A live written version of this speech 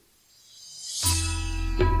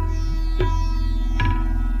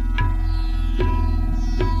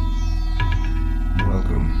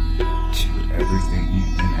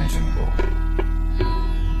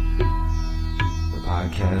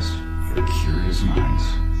Cannabis Minds.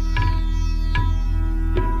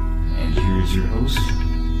 And here is your host,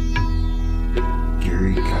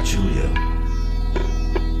 Gary Cacciolio.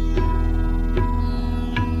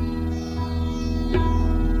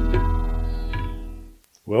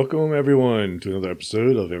 Welcome, everyone, to another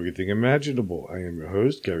episode of Everything Imaginable. I am your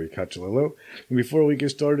host, Gary Cacciolello. And before we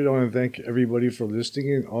get started, I want to thank everybody for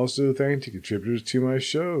listening and also thank the contributors to my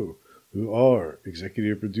show, who are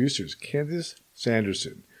executive producers Candace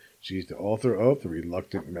Sanderson. She's the author of The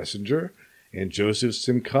Reluctant Messenger, and Joseph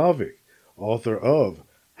Simkovic, author of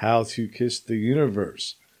How to Kiss the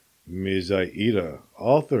Universe. Ms. Aida,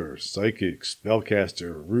 author, psychic,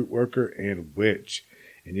 spellcaster, root worker, and witch.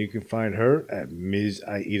 And you can find her at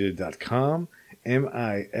MsAida.com,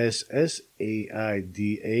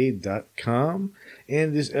 MISSAIDA.com.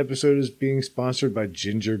 And this episode is being sponsored by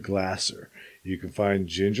Ginger Glasser. You can find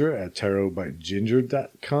Ginger at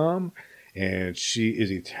tarotbyginger.com. And she is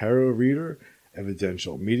a tarot reader,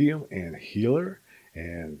 evidential medium, and healer.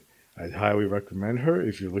 And I'd highly recommend her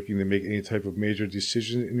if you're looking to make any type of major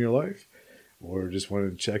decision in your life or just want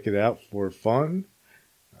to check it out for fun.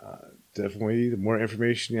 Definitely, the more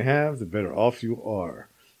information you have, the better off you are.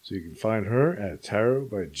 So you can find her at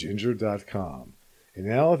tarotbyginger.com. And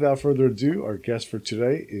now, without further ado, our guest for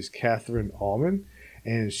today is Catherine Allman.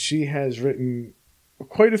 And she has written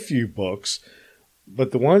quite a few books.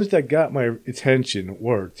 But the ones that got my attention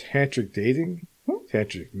were Tantric Dating,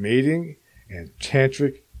 Tantric Mating, and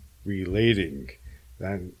Tantric Relating.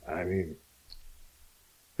 And, I mean,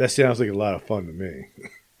 that sounds like a lot of fun to me.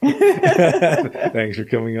 Thanks for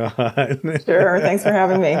coming on. Sure. Thanks for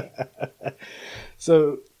having me.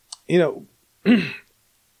 So, I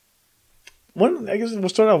guess we'll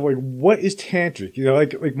start off like, what is tantric?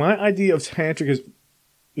 Like my idea of tantric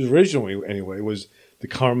is originally anyway was the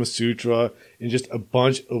Karma Sutra and just a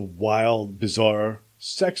bunch of wild, bizarre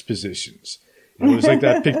sex positions. It was like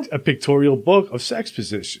that a pictorial book of sex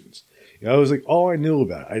positions. It was like all I knew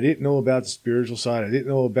about. I didn't know about the spiritual side. I didn't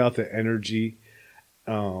know about the energy.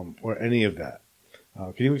 Or any of that.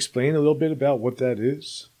 Can you explain a little bit about what that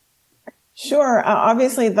is? Sure.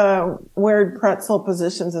 Obviously, the weird pretzel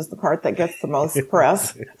positions is the part that gets the most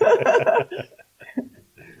press.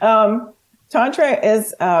 Tantra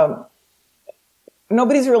is,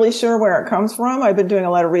 nobody's really sure where it comes from. I've been doing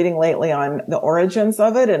a lot of reading lately on the origins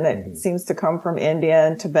of it, and it seems to come from India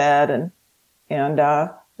and Tibet, and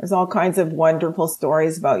there's all kinds of wonderful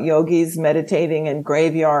stories about yogis meditating in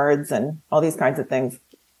graveyards and all these kinds of things.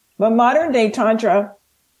 But modern day Tantra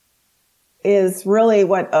is really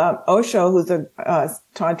what Osho, who's a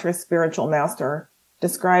Tantra spiritual master,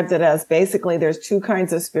 described it as. Basically, there's two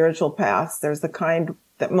kinds of spiritual paths. There's the kind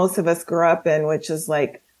that most of us grew up in, which is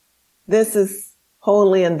like, this is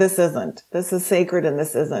holy and this isn't. This is sacred and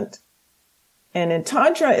this isn't. And in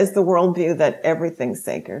Tantra is the worldview that everything's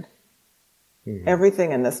sacred. Mm-hmm.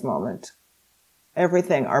 Everything in this moment.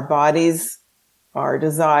 Everything. Our bodies, our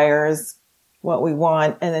desires, what we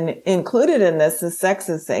want. And then included in this is sex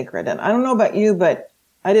is sacred. And I don't know about you, but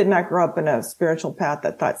I did not grow up in a spiritual path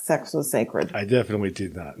that thought sex was sacred. I definitely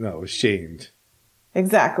did not. No, I was shamed.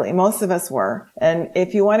 Exactly. Most of us were. And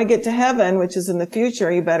if you want to get to heaven, which is in the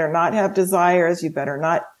future, you better not have desires. You better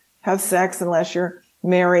not have sex unless you're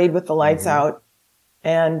married with the lights out.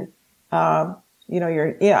 And,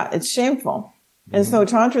 it's shameful. And so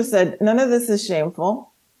Tantra said, none of this is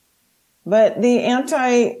shameful, but the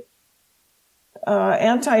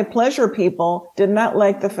anti-pleasure people did not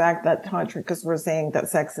like the fact that Tantrics were saying that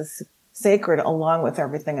sex is sacred along with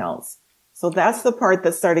everything else. So that's the part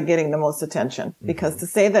that started getting the most attention, because to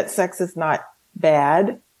say that sex is not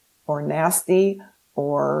bad or nasty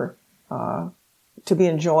or, to be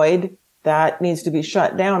enjoyed, that needs to be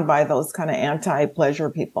shut down by those kind of anti-pleasure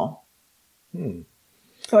people.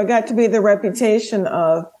 So I got to be the reputation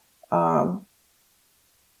of,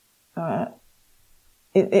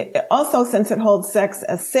 it also, since it holds sex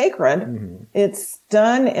as sacred, it's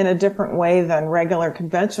done in a different way than regular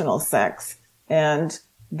conventional sex. And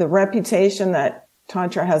the reputation that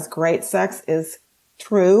Tantra has great sex is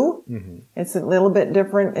true. It's a little bit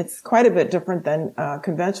different. It's quite a bit different than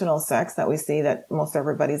conventional sex that we see that most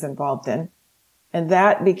everybody's involved in. And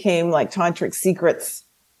that became like Tantric secrets.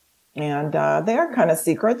 And they are kind of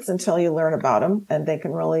secrets until you learn about them, and they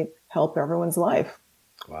can really help everyone's life.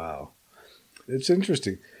 Wow. It's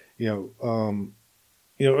interesting. Like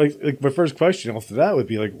my first question after that would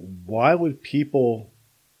be like, why would people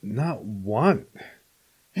not want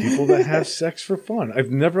people that have sex for fun? I've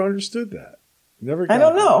never understood that. I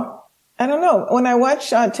don't know. When I watch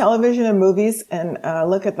television and movies and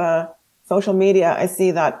look at the social media, I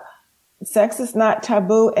see that sex is not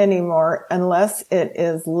taboo anymore unless it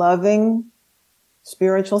is loving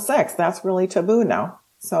spiritual sex. That's really taboo now.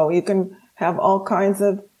 So you can have all kinds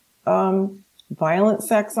of violent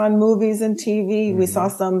sex on movies and TV. We saw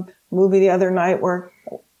some movie the other night where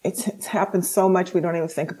it's happened so much we don't even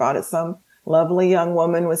think about it. Some lovely young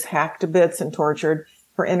woman was hacked to bits and tortured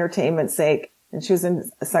for entertainment's sake, and she was in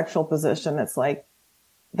a sexual position. It's like,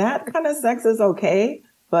 that kind of sex is okay,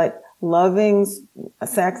 but loving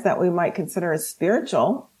sex that we might consider as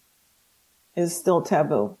spiritual is still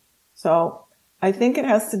taboo. So I think it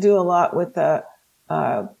has to do a lot with the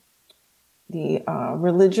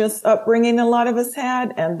religious upbringing a lot of us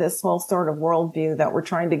had, and this whole sort of worldview that we're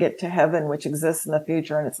trying to get to heaven, which exists in the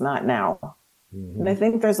future and it's not now. And I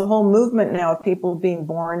think there's a whole movement now of people being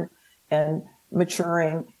born and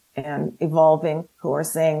maturing and evolving who are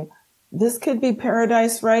saying, this could be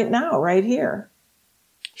paradise right now, right here.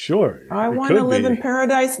 Sure. I want to live in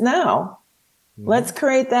paradise now. Let's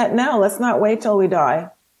create that now. Let's not wait till we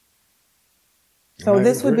die. So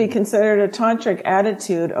this would be considered a tantric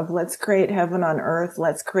attitude of let's create heaven on earth.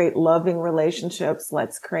 Let's create loving relationships.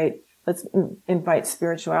 Let's invite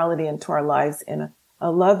spirituality into our lives in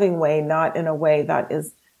a loving way, not in a way that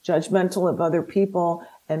is judgmental of other people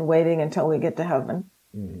and waiting until we get to heaven.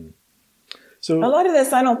 So a lot of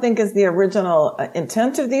this, I don't think, is the original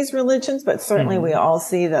intent of these religions, but certainly we all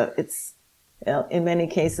see that it's, in many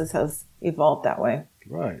cases, has evolved that way.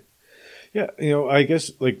 Right. Yeah. I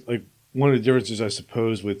guess like one of the differences, I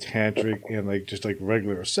suppose, with tantric and just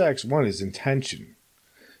regular sex, one is intention.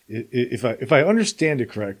 If I understand it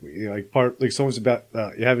correctly, someone's about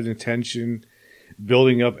you have an intention,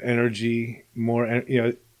 building up energy more,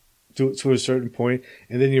 to a certain point,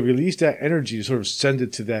 and then you release that energy to sort of send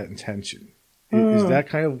it to that intention. Is that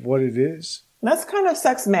kind of what it is? That's kind of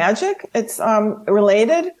sex magic. It's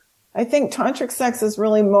related. I think tantric sex is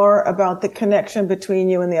really more about the connection between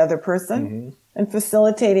you and the other person and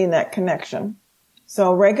facilitating that connection.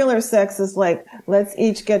 So regular sex is like, let's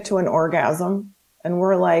each get to an orgasm. And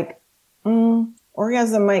we're like,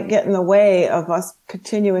 orgasm might get in the way of us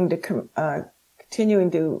continuing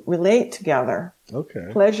to relate together. Okay.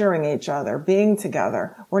 Pleasuring each other, being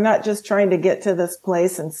together. We're not just trying to get to this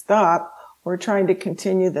place and stop. We're trying to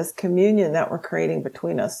continue this communion that we're creating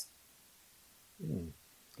between us.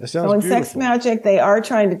 That sounds so in beautiful. sex magic, they are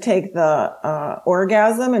trying to take the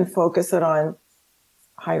orgasm and focus it on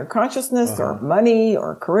higher consciousness or money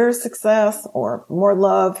or career success or more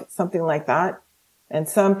love, something like that. And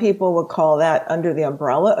some people would call that under the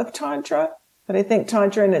umbrella of Tantra. But I think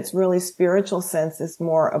Tantra in its really spiritual sense is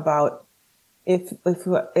more about if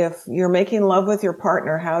you're making love with your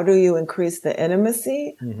partner, how do you increase the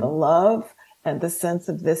intimacy, the love, and the sense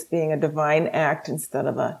of this being a divine act instead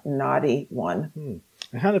of a naughty one?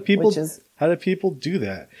 And how do people do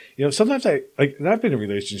that? Sometimes and I've been in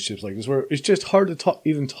relationships like this where it's just hard to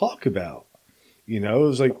even talk about.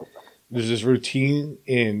 It's like there's this routine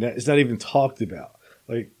and it's not even talked about.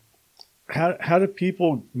 Like how do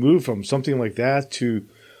people move from something like that to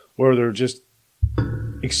where they're just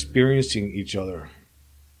experiencing each other?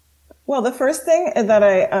 Well, the first thing that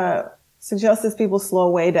I suggest is people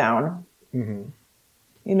slow way down.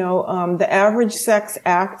 The average sex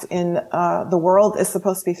act in the world is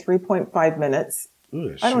supposed to be 3.5 minutes.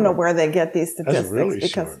 Ooh, I don't know where they get these statistics. That's really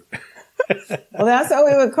short. Well, that's what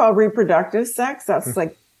we would call reproductive sex. That's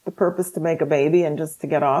like the purpose to make a baby and just to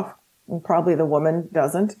get off. And probably the woman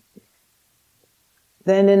doesn't.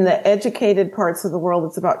 Then in the educated parts of the world,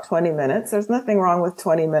 it's about 20 minutes. There's nothing wrong with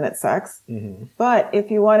 20-minute sex. But if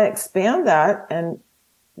you want to expand that and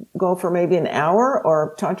go for maybe an hour,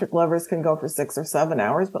 or tantric lovers can go for 6 or 7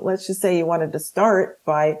 hours, but let's just say you wanted to start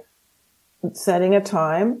by setting a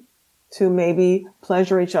time to maybe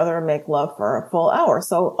pleasure each other and make love for a full hour.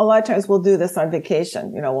 So a lot of times we'll do this on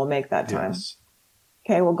vacation. We'll make that time. Yes.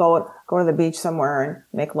 Okay, we'll go to the beach somewhere and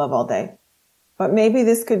make love all day. But maybe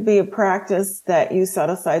this could be a practice that you set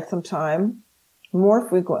aside some time more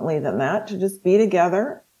frequently than that to just be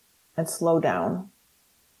together and slow down.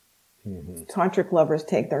 Tantric lovers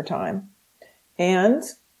take their time. And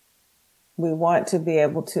we want to be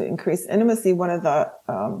able to increase intimacy. One of the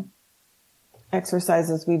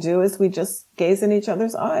exercises we do is we just gaze in each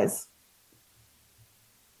other's eyes.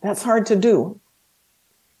 That's hard to do.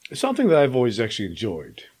 It's something that I've always actually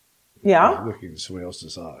enjoyed. Yeah? Looking into somebody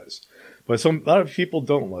else's eyes. But a lot of people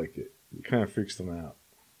don't like it. It kind of freaks them out.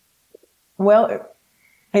 Well,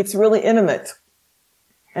 it's really intimate.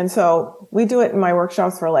 And so we do it in my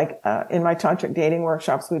workshops for in my tantric dating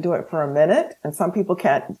workshops, we do it for a minute. And some people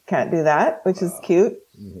can't do that, which is cute.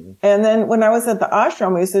 And then when I was at the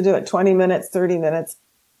ashram, we used to do it 20 minutes, 30 minutes.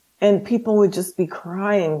 And people would just be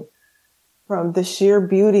crying from the sheer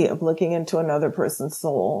beauty of looking into another person's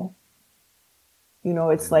soul.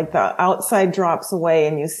 It's like the outside drops away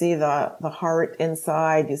and you see the heart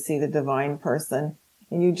inside, you see the divine person,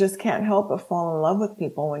 and you just can't help but fall in love with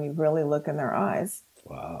people when you really look in their eyes.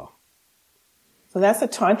 Wow. So that's a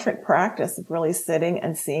tantric practice of really sitting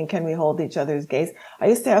and seeing, can we hold each other's gaze? I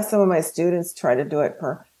used to have some of my students try to do it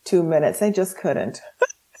for 2 minutes. They just couldn't.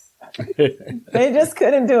 They just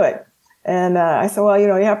couldn't do it. And I said, well, you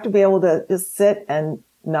have to be able to just sit and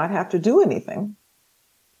not have to do anything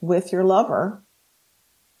with your lover.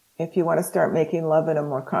 If you want to start making love in a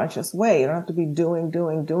more conscious way, you don't have to be doing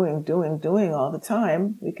all the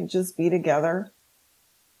time. We can just be together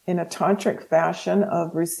in a tantric fashion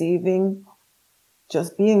of receiving,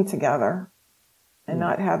 just being together and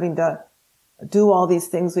not having to do all these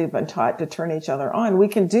things we've been taught to turn each other on. We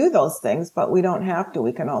can do those things, but we don't have to.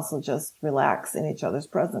 We can also just relax in each other's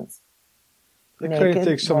presence. It kind of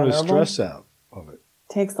takes some of the stress out of it.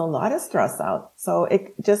 Takes a lot of stress out. So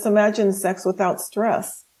just imagine sex without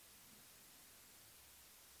stress.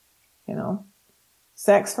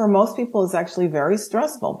 Sex for most people is actually very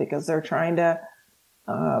stressful because they're trying to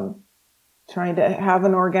have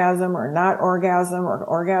an orgasm or not orgasm or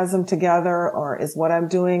orgasm together, or is what I'm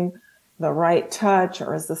doing the right touch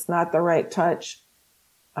or is this not the right touch?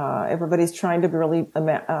 Everybody's trying to really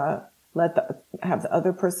have the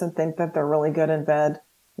other person think that they're really good in bed.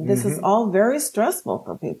 This is all very stressful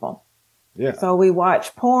for people. Yeah. So we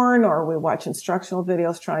watch porn or we watch instructional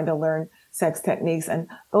videos trying to learn sex techniques, and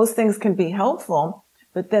those things can be helpful,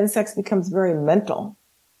 but then sex becomes very mental.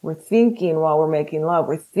 We're thinking while we're making love.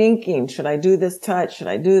 We're thinking, should I do this touch? Should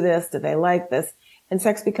I do this? Do they like this? And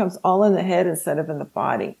sex becomes all in the head instead of in the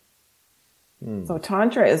body. So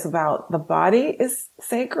Tantra is about the body is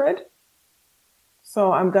sacred.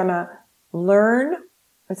 So I'm going to learn.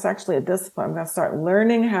 It's actually a discipline. I'm going to start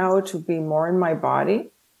learning how to be more in my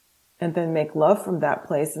body and then make love from that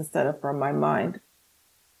place instead of from my mind.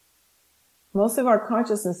 Most of our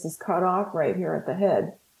consciousness is cut off right here at the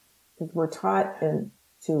head because we're taught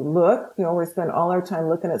to look. We spend all our time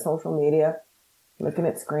looking at social media, looking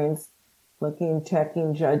at screens, looking,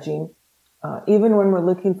 checking, judging. Even when we're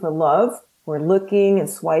looking for love, we're looking and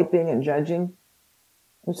swiping and judging,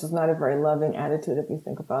 which is not a very loving attitude if you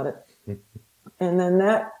think about it. And then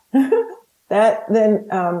that then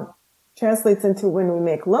translates into when we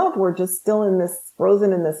make love, we're just still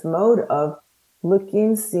frozen in this mode of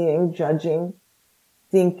looking, seeing, judging,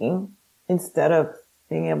 thinking, instead of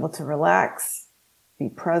being able to relax, be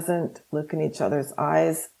present, look in each other's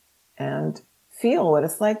eyes, and feel what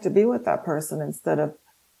it's like to be with that person instead of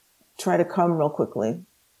try to come real quickly.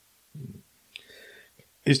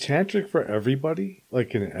 Is tantric for everybody?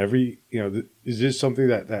 Like in every, is this something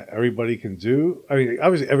that everybody can do? I mean,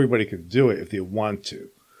 obviously everybody can do it if they want to,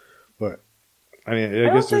 but I mean,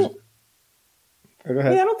 I guess there's. Go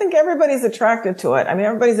ahead. Yeah, I don't think everybody's attracted to it. I mean,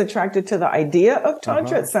 everybody's attracted to the idea of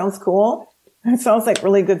Tantra. It sounds cool. It sounds like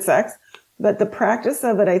really good sex, but the practice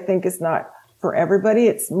of it, I think, is not for everybody.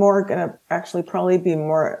 It's more going to actually probably be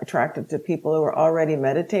more attractive to people who are already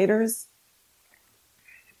meditators,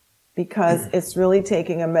 because it's really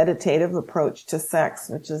taking a meditative approach to sex,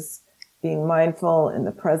 which is being mindful in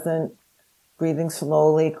the present, breathing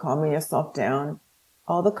slowly, calming yourself down,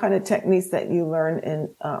 all the kind of techniques that you learn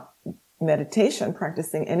in meditation,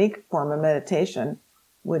 practicing any form of meditation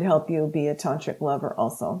would help you be a tantric lover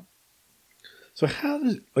also. So how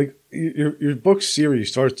does, your book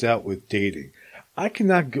series starts out with dating. I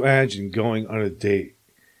cannot imagine going on a date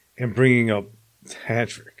and bringing up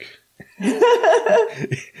tantric. It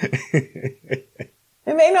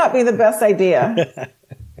may not be the best idea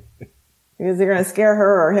because you're going to scare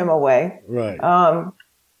her or him away. Right.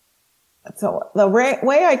 So the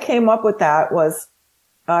way I came up with that was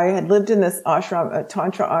I had lived in this ashram, a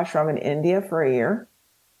tantra ashram in India for a year.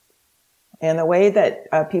 And the way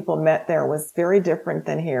that people met there was very different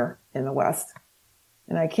than here in the West.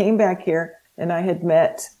 And I came back here and I had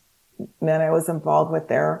met men I was involved with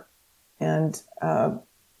there. And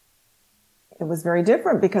it was very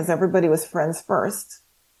different because everybody was friends first.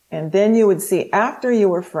 And then you would see after you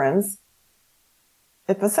were friends,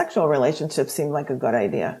 if a sexual relationship seemed like a good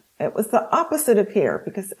idea. It was the opposite of here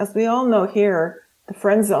because as we all know here, the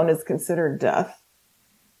friend zone is considered death.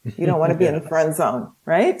 You don't want to be in the friend zone,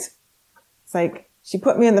 right? It's like, she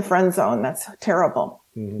put me in the friend zone. That's terrible.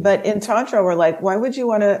 Mm-hmm. But in Tantra, we're like, why would you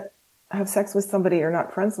want to have sex with somebody you're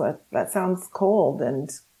not friends with? That sounds cold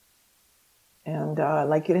and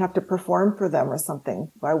like you'd have to perform for them or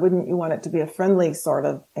something. Why wouldn't you want it to be a friendly sort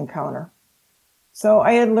of encounter? So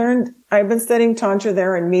I've been studying Tantra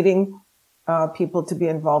there and meeting people to be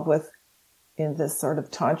involved with in this sort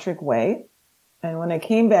of tantric way. And when I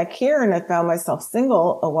came back here and I found myself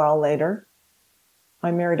single a while later,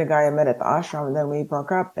 I married a guy I met at the ashram, and then we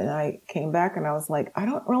broke up, and I came back and I was like, I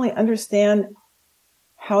don't really understand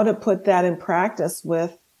how to put that in practice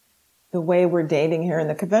with the way we're dating here in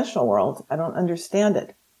the conventional world. I don't understand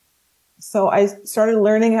it. So I started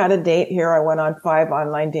learning how to date here. I went on 5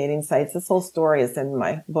 online dating sites. This whole story is in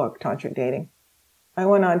my book, Tantric Dating. I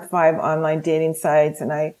went on 5 online dating sites,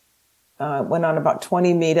 and I went on about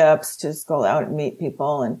 20 meetups to just go out and meet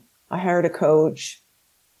people. And I hired a coach,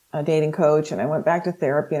 a dating coach, and I went back to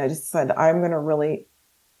therapy, and I just decided I'm going to really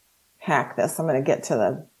hack this. I'm going to get to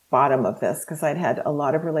the bottom of this, because I'd had a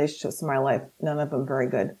lot of relationships in my life, none of them very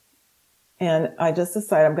good. And I just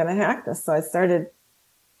decided I'm going to hack this. So I started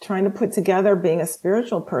trying to put together being a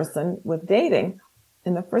spiritual person with dating.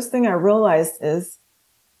 And the first thing I realized is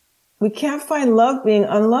we can't find love being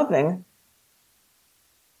unloving.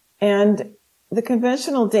 And the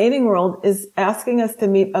conventional dating world is asking us to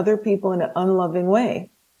meet other people in an unloving way.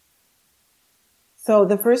 So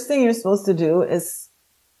the first thing you're supposed to do is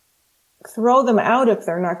throw them out if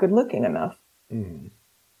they're not good looking enough. Mm-hmm.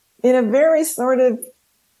 In a very sort of,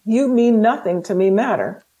 you mean nothing to me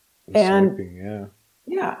matter. And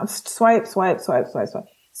yeah, swipe.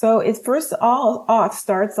 So it first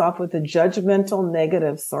starts off with a judgmental,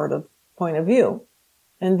 negative sort of point of view.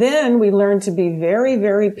 And then we learn to be very,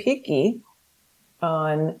 very picky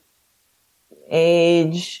on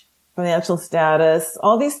age, financial status,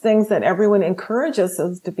 all these things that everyone encourages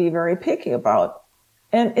us to be very picky about.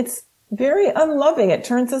 And it's very unloving. It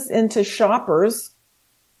turns us into shoppers.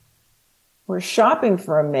 We're shopping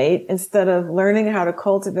for a mate instead of learning how to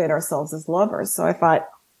cultivate ourselves as lovers. So I thought,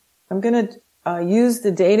 I'm going to use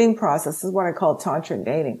the dating process. This is what I call tantric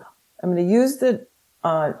dating. I'm going to use the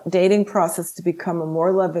dating process to become a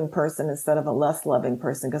more loving person instead of a less loving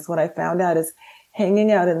person. Because what I found out is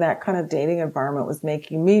hanging out in that kind of dating environment was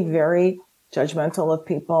making me very judgmental of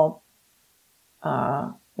people,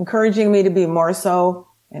 encouraging me to be more so,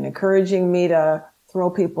 and encouraging me to throw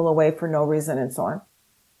people away for no reason and so on.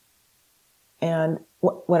 And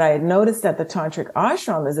what I had noticed at the Tantric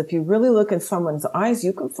Ashram is if you really look in someone's eyes,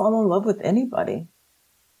 you can fall in love with anybody.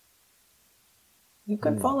 You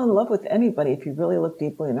can fall in love with anybody if you really look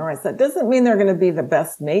deeply in their eyes. That doesn't mean they're going to be the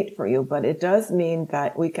best mate for you, but it does mean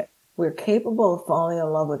that we're capable of falling in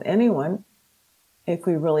love with anyone if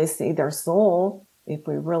we really see their soul, if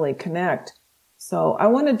we really connect. So I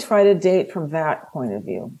want to try to date from that point of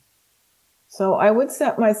view. So I would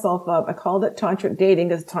set myself up. I called it tantric dating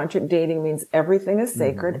because tantric dating means everything is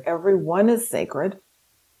sacred. Mm-hmm. Everyone is sacred.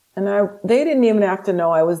 And they didn't even have to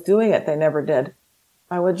know I was doing it. They never did.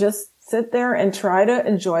 I would just sit there and try to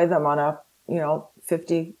enjoy them on a,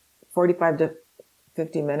 45 to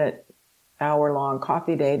 50 minute, hour long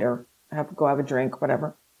coffee date, or go have a drink,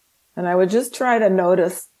 whatever. And I would just try to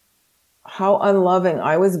notice how unloving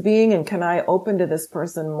I was being, and can I open to this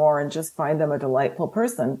person more and just find them a delightful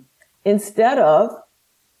person, instead of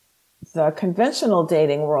the conventional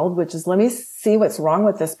dating world, which is, let me see what's wrong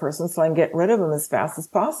with this person so I can get rid of them as fast as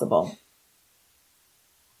possible.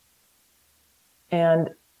 And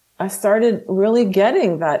I started really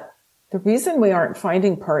getting that the reason we aren't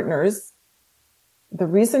finding partners, the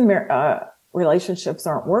reason relationships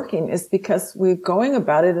aren't working, is because we're going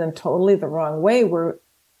about it in totally the wrong way. We're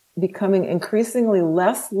becoming increasingly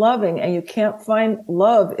less loving, and you can't find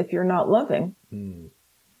love if you're not loving.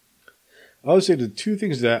 I would say the two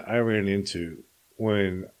things that I ran into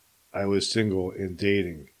when I was single and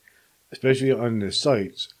dating, especially on the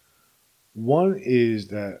sites, one is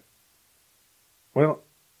that when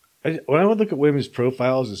I would look at women's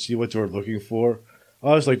profiles and see what they were looking for,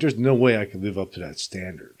 I was like, there's no way I could live up to that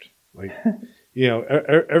standard. Like,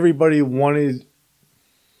 everybody wanted,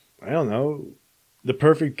 I don't know, the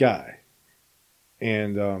perfect guy.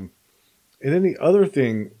 And then the other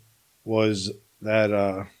thing was that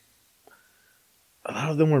a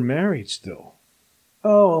lot of them were married still.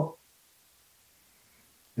 Oh.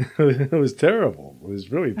 It was terrible. It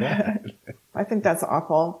was really bad. I think that's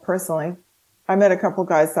awful, personally. I met a couple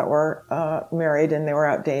guys that were married and they were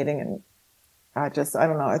out dating, and I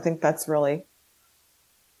don't know. I think that's really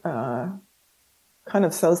kind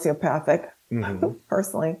of sociopathic,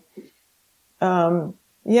 personally.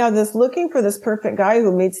 This looking for this perfect guy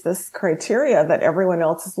who meets this criteria that everyone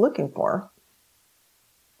else is looking for.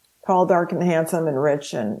 Tall, dark, and handsome, and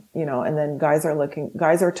rich, and and then guys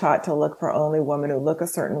are taught to look for only women who look a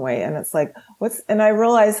certain way, and it's like, and I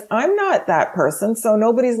realize I'm not that person, so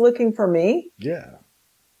nobody's looking for me. Yeah.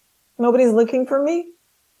 Nobody's looking for me.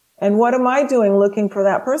 And what am I doing looking for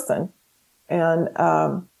that person? And,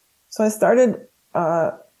 so I started,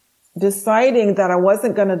 deciding that I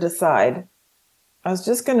wasn't going to decide. I was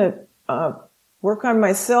just going to, work on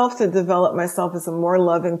myself to develop myself as a more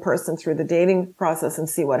loving person through the dating process and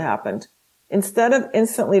see what happened. Instead of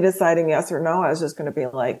instantly deciding yes or no, I was just going to be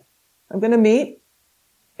like, I'm going to meet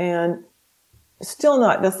and still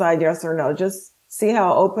not decide yes or no. Just see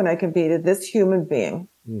how open I can be to this human being.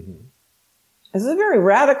 Mm-hmm. This is very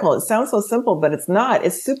radical. It sounds so simple, but it's not.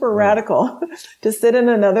 It's super radical to sit in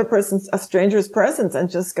another person's, a stranger's presence and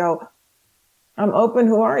just go, I'm open.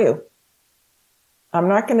 Who are you? I'm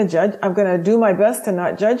not going to judge. I'm going to do my best to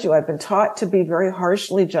not judge you. I've been taught to be very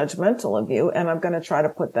harshly judgmental of you, and I'm going to try to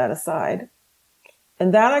put that aside.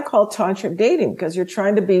 And that I call tantric dating, because you're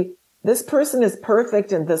trying to be, this person is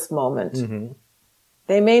perfect in this moment. Mm-hmm.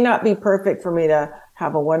 They may not be perfect for me to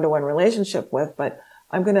have a one-to-one relationship with, but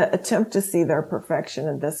I'm going to attempt to see their perfection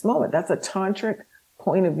in this moment. That's a tantric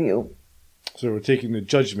point of view. So we're taking the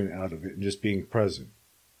judgment out of it and just being present.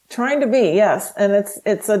 Trying to be, yes. And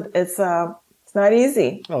it's not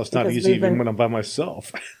easy. Oh, it's not easy even when I'm by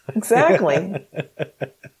myself. Exactly.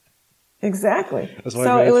 Exactly. That's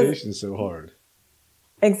why meditation is so hard.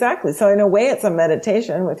 Exactly. So in a way, it's a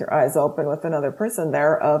meditation with your eyes open with another person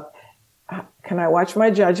there of, can I watch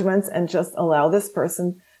my judgments and just allow this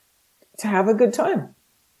person to have a good time?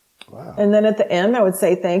 Wow. And then at the end, I would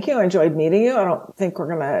say, thank you. I enjoyed meeting you. I don't think we're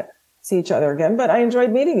going to see each other again, but I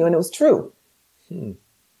enjoyed meeting you. And it was true.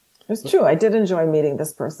 It's true. I did enjoy meeting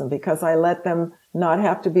this person because I let them not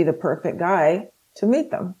have to be the perfect guy to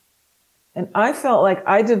meet them. And I felt like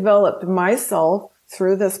I developed myself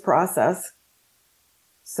through this process.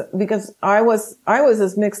 So, because I was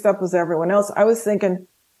as mixed up as everyone else. I was thinking,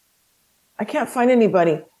 I can't find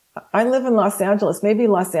anybody. I live in Los Angeles. Maybe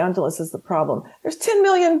Los Angeles is the problem. There's 10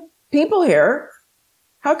 million people here.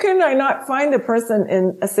 How can I not find a person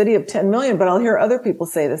in a city of 10 million? But I'll hear other people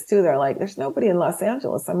say this too. They're like, there's nobody in Los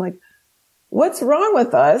Angeles. I'm like, what's wrong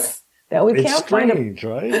with us that we can't find strange,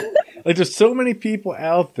 right? Like there's so many people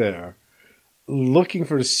out there looking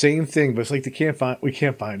for the same thing, but it's like we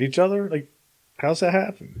can't find each other. Like, how's that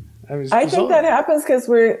happen? I mean, I think that happens because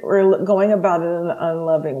we're going about it in an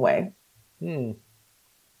unloving way.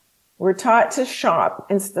 We're taught to shop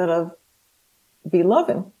instead of be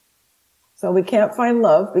loving. So we can't find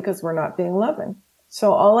love because we're not being loving.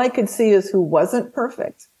 So all I could see is who wasn't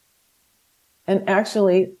perfect. And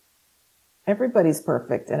actually, everybody's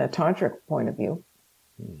perfect in a tantric point of view.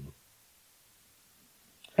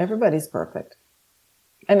 Everybody's perfect.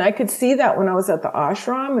 And I could see that when I was at the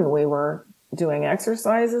ashram and we were doing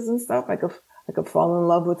exercises and stuff. I could fall in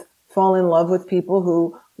love with people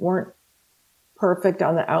who weren't perfect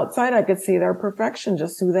on the outside. I could see their perfection,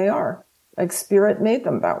 just who they are. Like spirit made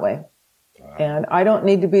them that way. Wow. And I don't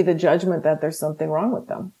need to be the judgment that there's something wrong with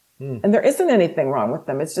them. And there isn't anything wrong with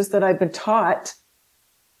them. It's just that I've been taught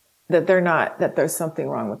that that there's something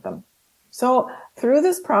wrong with them. So through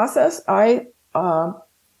this process, I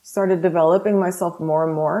started developing myself more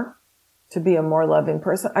and more to be a more loving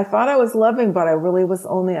person. I thought I was loving, but I really was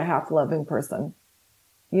only a half loving person.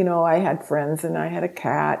 You know, I had friends and I had a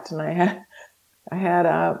cat and I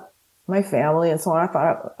had my family and so on. I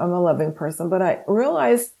thought I'm a loving person, but I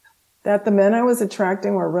realized that the men I was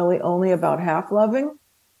attracting were really only about half loving.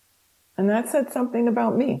 And that said something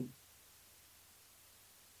about me.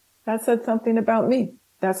 That said something about me.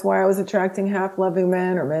 That's why I was attracting half loving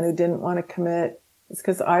men or men who didn't want to commit. It's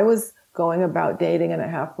because I was going about dating in a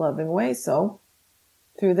half loving way. So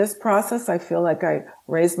through this process, I feel like I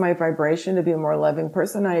raised my vibration to be a more loving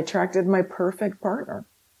person. I attracted my perfect partner.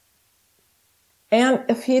 And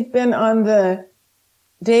if he'd been on the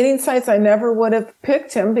dating sites, I never would have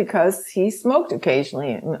picked him because he smoked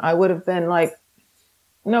occasionally. And I would have been like,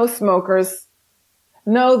 no smokers,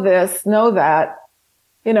 no this, no that,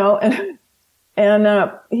 you know,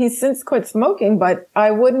 and he's since quit smoking, but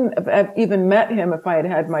I wouldn't have even met him if I had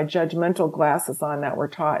had my judgmental glasses on that we're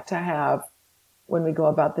taught to have when we go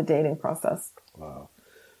about the dating process. Wow.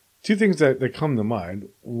 Two things that come to mind.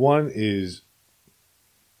 One is,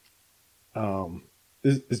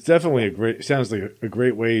 it's definitely sounds like a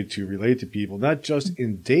great way to relate to people, not just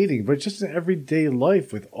in dating, but just in everyday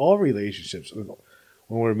life with all relationships.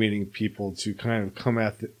 When we're meeting people, to kind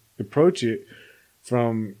of approach it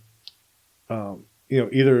from,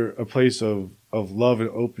 either a place of love and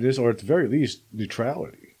openness, or at the very least,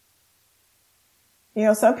 neutrality. You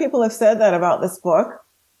know, some people have said that about this book,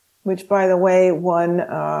 which, by the way, one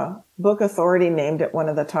Book Authority named it one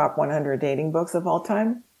of the top 100 dating books of all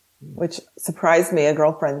time, which surprised me. A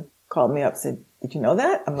girlfriend called me up and said, did you know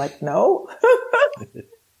that? I'm like, no.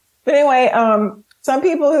 But anyway, some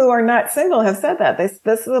people who are not single have said that.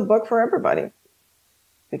 This is a book for everybody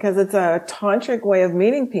because it's a tantric way of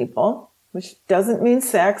meeting people, which doesn't mean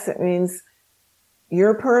sex. It means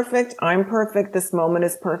you're perfect. I'm perfect. This moment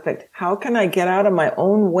is perfect. How can I get out of my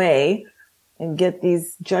own way and get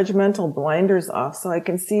these judgmental blinders off so I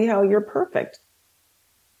can see how you're perfect?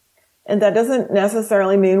 And that doesn't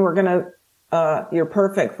necessarily mean you're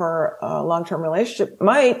perfect for a long-term relationship.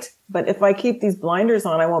 Might, but if I keep these blinders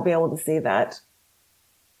on, I won't be able to see that.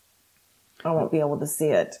 I won't be able to see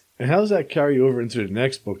it. And how does that carry over into the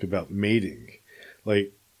next book about mating?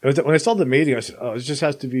 Like, when I saw the mating, I said, oh, it just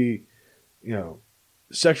has to be,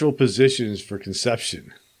 sexual positions for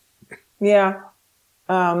conception. Yeah.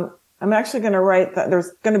 I'm actually going to write that. There's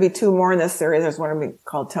going to be 2 more in this series. There's one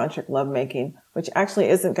called Tantric Lovemaking, which actually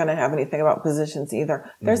isn't going to have anything about positions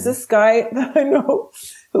either. There's this guy that I know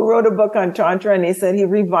who wrote a book on Tantra, and he said he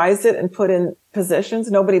revised it and put in positions.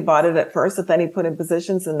 Nobody bought it at first, but then he put in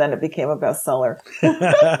positions, and then it became a bestseller.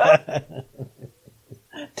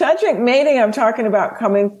 Tantric mating, I'm talking about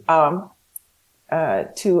coming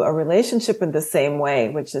to a relationship in the same way,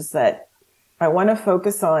 which is that I want to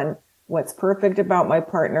focus on what's perfect about my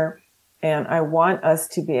partner. And I want us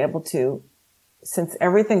to be able to, since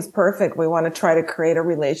everything's perfect, we want to try to create a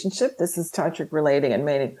relationship. This is tantric relating and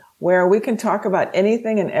mating, where we can talk about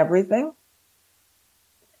anything and everything.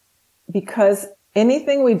 Because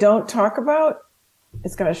anything we don't talk about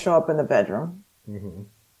is going to show up in the bedroom. Mm-hmm.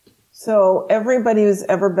 So everybody who's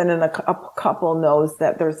ever been in a couple knows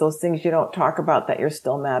that there's those things you don't talk about that you're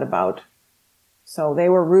still mad about. So they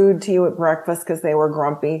were rude to you at breakfast because they were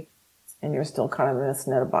grumpy, and you're still kind of in a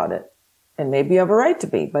snit about it. And maybe you have a right to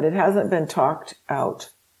be, but it hasn't been talked out.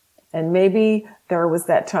 And maybe there was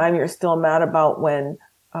that time you're still mad about when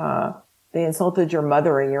they insulted your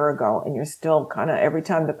mother a year ago, and you're still kind of, every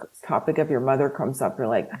time the topic of your mother comes up, you're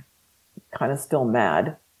like kind of still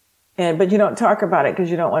mad. But you don't talk about it because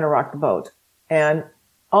you don't want to rock the boat. And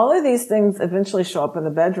all of these things eventually show up in the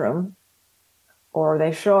bedroom, or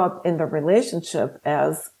they show up in the relationship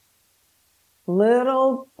as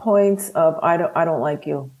little points of, I don't like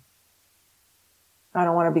you. I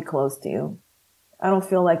don't want to be close to you. I don't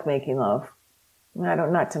feel like making love.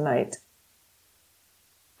 Not tonight.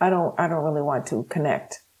 I don't really want to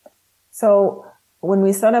connect. So when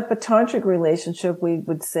we set up a tantric relationship, we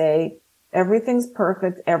would say, everything's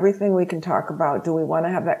perfect. Everything we can talk about. Do we want to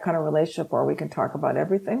have that kind of relationship where we can talk about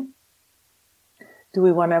everything? Do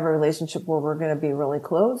we want to have a relationship where we're going to be really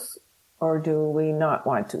close, or do we not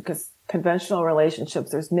want to? Because conventional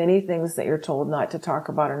relationships, there's many things that you're told not to talk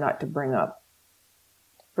about or not to bring up.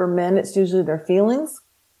 For men, it's usually their feelings.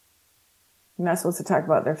 You're not supposed to talk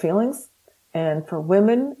about their feelings. And for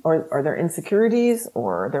women, or their insecurities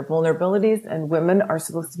or their vulnerabilities, and women are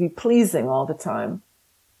supposed to be pleasing all the time.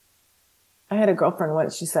 I had a girlfriend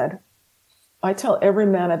once, she said, I tell every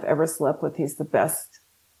man I've ever slept with he's the best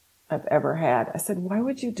I've ever had. I said, why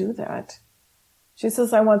would you do that? She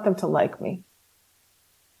says, I want them to like me.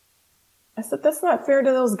 I said, that's not fair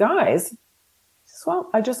to those guys. She says, well,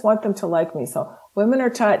 I just want them to like me. So women are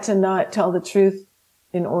taught to not tell the truth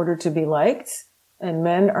in order to be liked, and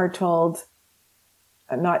men are told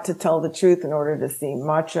not to tell the truth in order to seem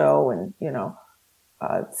macho and,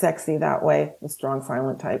 sexy that way, the strong,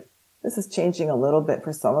 silent type. This is changing a little bit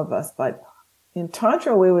for some of us, but in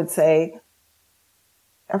Tantra, we would say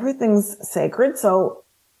everything's sacred. So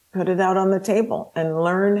put it out on the table and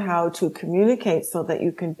learn how to communicate so that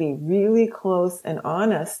you can be really close and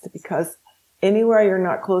honest, because anywhere you're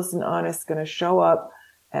not close and honest is going to show up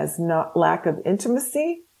as not lack of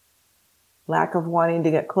intimacy, lack of wanting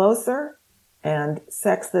to get closer, and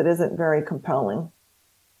sex that isn't very compelling.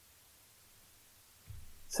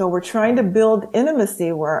 So we're trying to build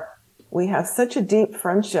intimacy where we have such a deep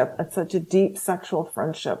friendship and such a deep sexual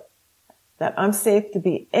friendship that I'm safe to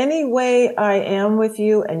be any way I am with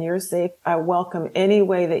you, and you're safe. I welcome any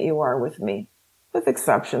way that you are with me, with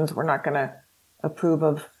exceptions. We're not going to approve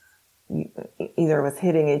of either of us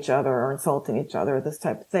hitting each other or insulting each other, this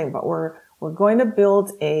type of thing. But we're going to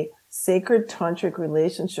build a sacred tantric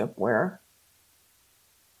relationship where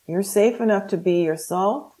you're safe enough to be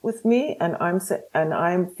yourself with me, and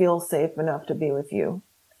I feel safe enough to be with you.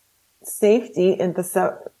 Safety in the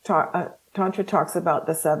Tantra talks about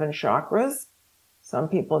the 7 chakras. Some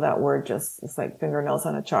people that word it's like fingernails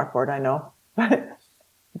on a chalkboard, I know. But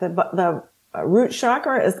the root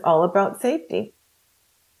chakra is all about safety.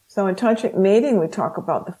 So in tantric mating, we talk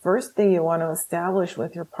about the first thing you want to establish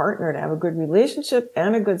with your partner to have a good relationship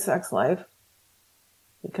and a good sex life,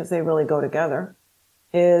 because they really go together,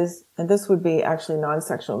 is, and this would be actually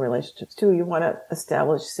non-sexual relationships too, you want to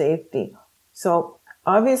establish safety. So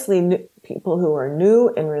obviously people who are new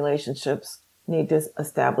in relationships need to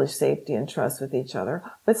establish safety and trust with each other.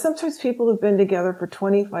 But sometimes people who've been together for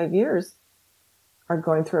 25 years are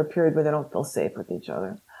going through a period where they don't feel safe with each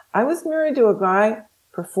other. I was married to a guy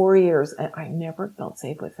for 4 years and I never felt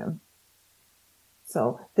safe with him.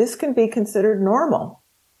 So this can be considered normal.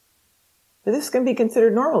 This can be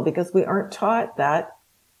considered normal because we aren't taught that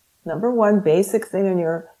number one basic thing in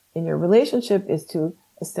your relationship is to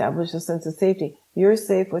establish a sense of safety. You're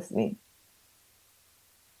safe with me.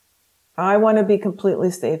 I want to be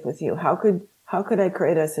completely safe with you. How could I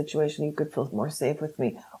create a situation you could feel more safe with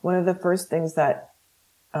me? One of the first things that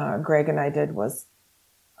Greg and I did was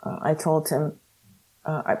I told him,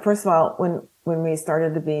 first of all, when we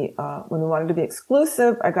started to be, when we wanted to be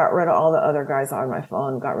exclusive, I got rid of all the other guys on my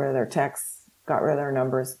phone, got rid of their texts, got rid of their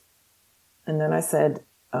numbers. And then I said,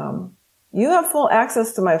 you have full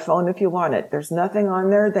access to my phone if you want it. There's nothing on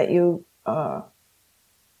there that you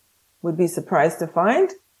would be surprised to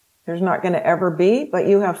find. There's not going to ever be, but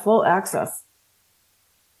you have full access.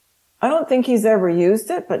 I don't think he's ever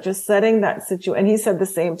used it, but just setting that situation, and he said the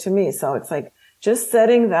same to me. So it's like just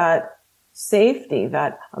setting that safety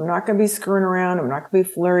that I'm not going to be screwing around. I'm not going to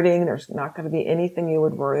be flirting. There's not going to be anything you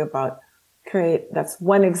would worry about. That's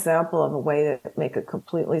one example of a way to make a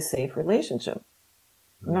completely safe relationship.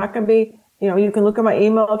 I'm not going to be, you can look at my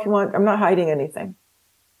email if you want. I'm not hiding anything.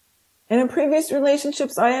 And in previous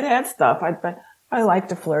relationships, I had stuff. I like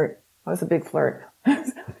to flirt. I was a big flirt.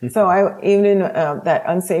 So even in that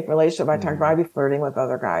unsafe relationship, I talked about I'd be flirting with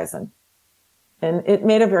other guys and it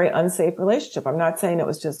made a very unsafe relationship. I'm not saying it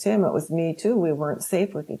was just him. It was me too. We weren't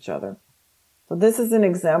safe with each other. So this is an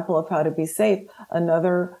example of how to be safe.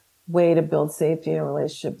 Another way to build safety in a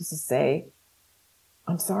relationship is to say,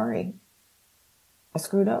 I'm sorry. I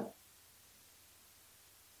screwed up.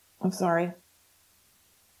 I'm sorry.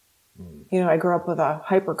 I grew up with a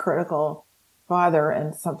hypercritical father,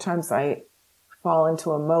 and sometimes I fall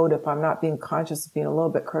into a mode if I'm not being conscious of being a little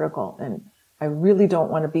bit critical, and I really don't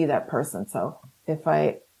want to be that person. So if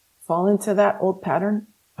I fall into that old pattern,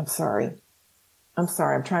 I'm sorry. I'm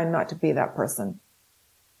sorry. I'm trying not to be that person.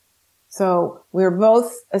 So we're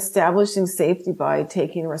both establishing safety by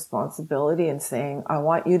taking responsibility and saying, I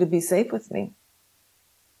want you to be safe with me.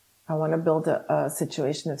 I want to build a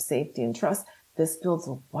situation of safety and trust. This builds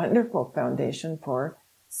a wonderful foundation for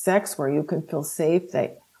sex where you can feel safe,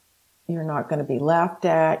 that you're not going to be laughed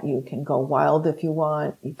at. You can go wild if you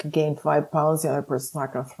want. You can gain 5 pounds. The other person's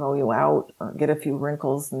not going to throw you out, or get a few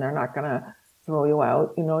wrinkles and they're not going to throw you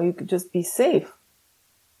out. You could just be safe.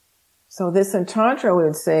 So this in Tantra, we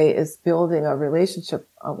would say, is building a relationship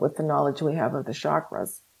with the knowledge we have of the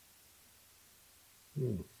chakras.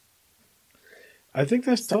 I think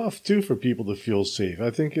that's tough too for people to feel safe.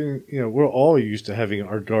 I think we're all used to having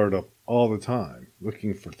our guard up all the time,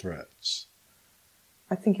 looking for threats.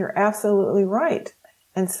 I think you're absolutely right.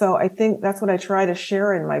 And so I think that's what I try to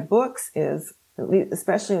share in my books is,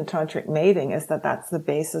 especially in tantric mating, is that that's the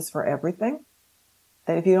basis for everything.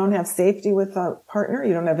 That if you don't have safety with a partner,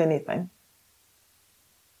 you don't have anything.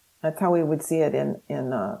 That's how we would see it in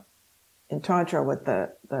Tantra with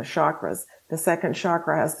the chakras. The second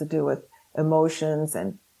chakra has to do with emotions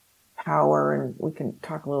and power, and we can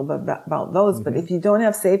talk a little bit about those. Mm-hmm. But if you don't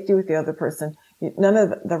have safety with the other person, none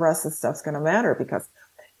of the rest of the stuff's going to matter, because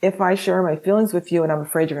if I share my feelings with you and I'm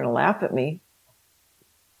afraid you're going to laugh at me,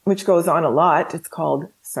 which goes on a lot, it's called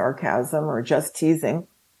sarcasm or just teasing,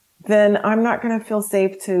 then I'm not going to feel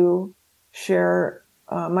safe to share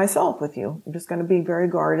myself with you. I'm just going to be very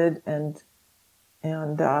guarded and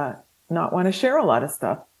not want to share a lot of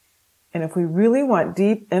stuff. And if we really want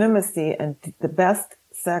deep intimacy and the best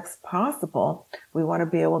sex possible, we want to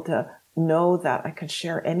be able to know that I can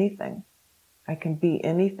share anything. I can be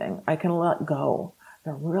anything. I can let go. I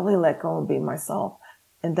really let go and be myself.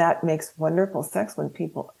 And that makes wonderful sex when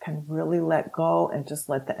people can really let go and just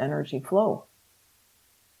let the energy flow.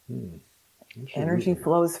 Energy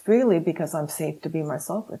flows freely because I'm safe to be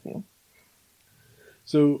myself with you.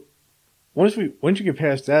 So once you get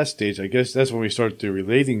past that stage, I guess that's when we start the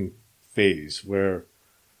relating phase, where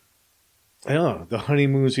I don't know, the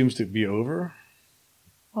honeymoon seems to be over.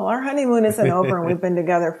 Well, our honeymoon isn't over, and we've been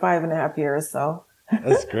together 5.5 years, so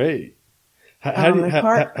that's great. How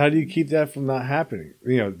do you keep that from not happening?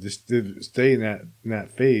 Just to stay in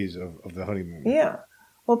that phase of the honeymoon. Yeah.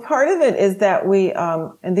 Well, part of it is that we,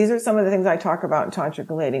 and these are some of the things I talk about in tantric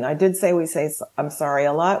relating. I did say we say I'm sorry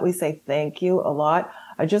a lot. We say thank you a lot.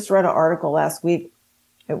 I just read an article last week.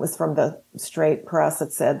 It was from the Straight Press.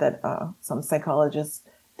 It said that some psychologists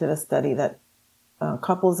did a study that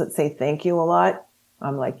couples that say thank you a lot.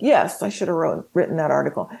 I'm like, yes, I should have written that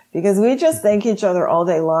article, because we just thank each other all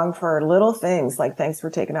day long for little things, like thanks for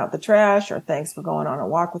taking out the trash, or thanks for going on a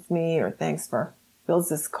walk with me, or thanks for, builds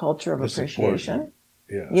this culture of appreciation.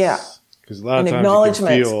 Yes. Yeah. Because a lot of An times you can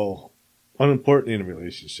acknowledgement. feel unimportant in a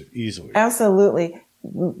relationship easily. Absolutely.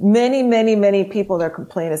 Many, many, many people, their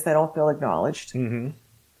complaint is they don't feel acknowledged. Mm-hmm.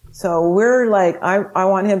 So we're like, I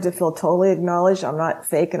want him to feel totally acknowledged. I'm not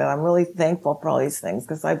faking it. I'm really thankful for all these things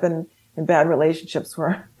because I've been in bad relationships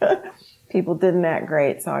where people didn't act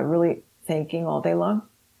great. So I'm really thanking all day long.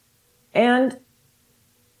 And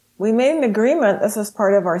we made an agreement. This is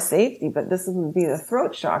part of our safety, but this would be the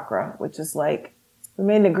throat chakra, which is like, we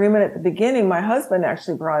made an agreement at the beginning. My husband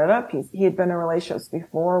actually brought it up. He had been in relationships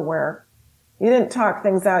before where you didn't talk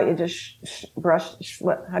things out. You just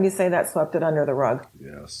how do you say that? Swept it under the rug.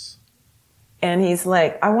 Yes. And he's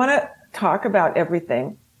like, I want to talk about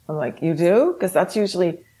everything. I'm like, you do? Because that's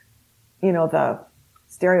usually, the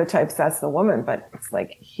stereotypes, that's the woman. But it's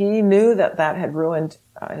like, he knew that had ruined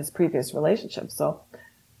his previous relationship. So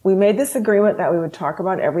we made this agreement that we would talk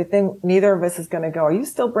about everything. Neither of us is going to go, are you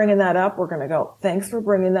still bringing that up? We're going to go, thanks for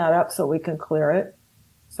bringing that up so we can clear it.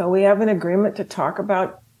 So we have an agreement to talk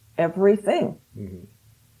about everything. Mm-hmm.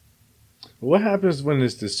 What happens when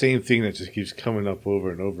it's the same thing that just keeps coming up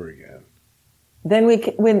over and over again? Then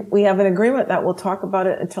we have an agreement that we'll talk about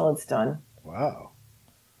it until it's done. Wow.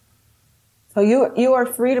 So you are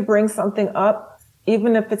free to bring something up,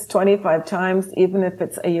 even if it's 25 times, even if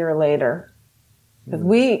it's a year later. Because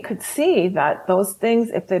we could see that those things,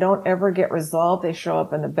 if they don't ever get resolved, they show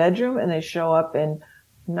up in the bedroom and they show up in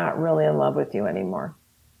not really in love with you anymore.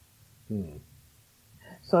 Hmm.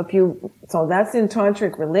 So that's in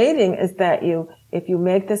tantric relating, is that if you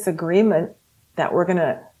make this agreement that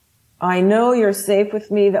I know you're safe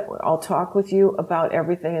with me, that I'll talk with you about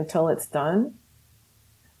everything until it's done.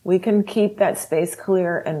 We can keep that space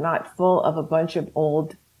clear and not full of a bunch of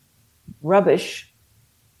old rubbish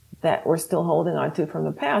that we're still holding on to from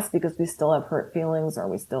the past because we still have hurt feelings or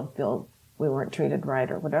we still feel we weren't treated right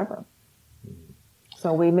or whatever.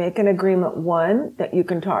 So we make an agreement, one, that you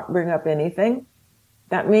can bring up anything.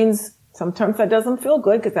 That means sometimes that doesn't feel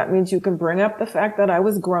good because that means you can bring up the fact that I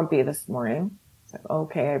was grumpy this morning. It's like,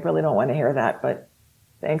 okay, I really don't want to hear that, but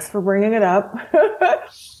thanks for bringing it up.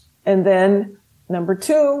 And then number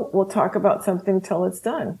two, we'll talk about something till it's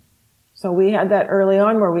done. So we had that early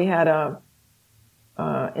on where we had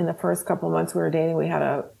in the first couple of months we were dating, we had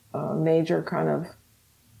a major kind of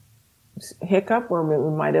hiccup where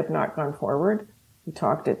we might have not gone forward. We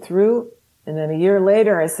talked it through. And then a year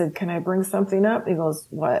later, I said, can I bring something up? He goes,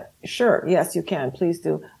 what? Sure. Yes, you can. Please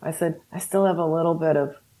do. I said, I still have a little bit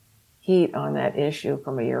of heat on that issue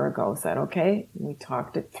from a year ago. Is that okay? And we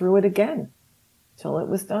talked it through it again till it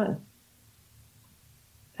was done.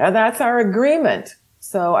 Now that's our agreement.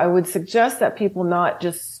 So I would suggest that people not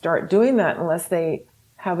just start doing that unless they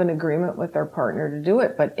have an agreement with their partner to do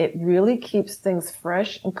it. But it really keeps things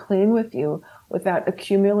fresh and clean with you without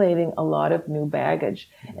accumulating a lot of new baggage.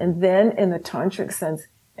 And then in the tantric sense,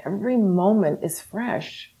 every moment is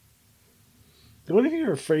fresh. What if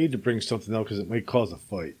you're afraid to bring something up because it might cause a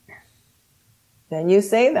fight? Then you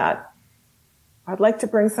say that. I'd like to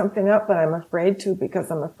bring something up, but I'm afraid to because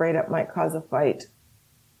I'm afraid it might cause a fight.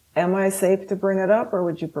 Am I safe to bring it up, or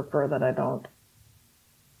would you prefer that I don't?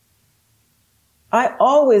 I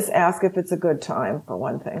always ask if it's a good time, for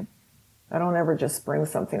one thing. I don't ever just bring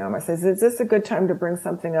something up. I say, is this a good time to bring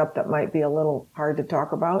something up that might be a little hard to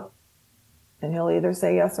talk about? And he'll either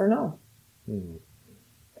say yes or no. Hmm.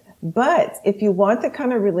 But if you want the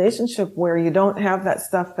kind of relationship where you don't have that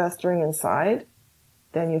stuff festering inside,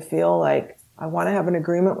 then you feel like, I want to have an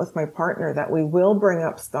agreement with my partner that we will bring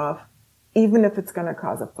up stuff, even if it's going to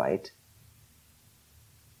cause a fight.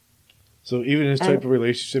 So even in this type of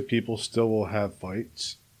relationship, people still will have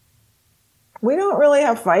fights? We don't really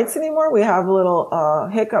have fights anymore. We have little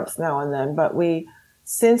hiccups now and then, but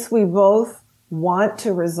since we both want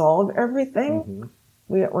to resolve everything,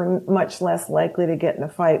 we're much less likely to get in a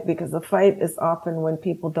fight, because the fight is often when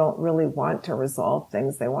people don't really want to resolve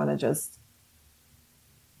things. They want to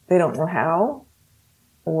they don't know how,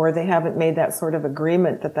 or they haven't made that sort of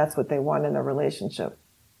agreement that that's what they want in a relationship.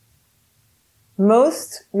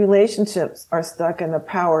 Most relationships are stuck in the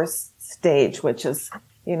power stage, which is,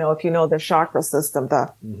 if you know the chakra system,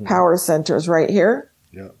 the power center is right here.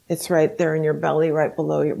 Yeah. It's right there in your belly, right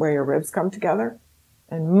below where your ribs come together.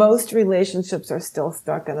 And most relationships are still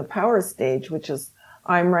stuck in the power stage, which is,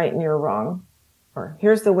 I'm right and you're wrong. Or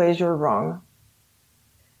here's the ways you're wrong.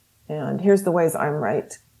 And here's the ways I'm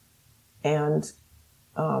right. And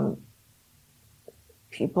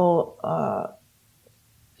people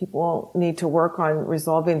need to work on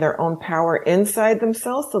resolving their own power inside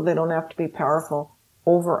themselves so they don't have to be powerful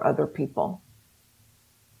over other people.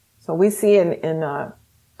 So we see in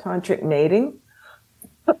tantric mating,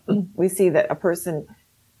 we see that a person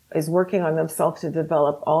is working on themselves to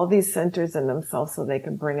develop all these centers in themselves so they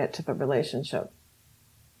can bring it to the relationship.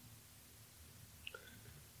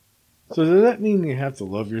 So does that mean you have to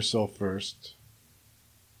love yourself first?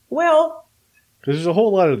 Well, because there's a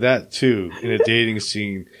whole lot of that too in a dating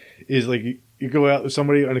scene. Is like you go out with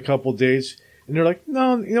somebody on a couple dates, and they're like,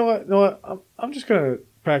 "No, you know what? I'm just gonna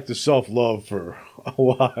practice self-love for a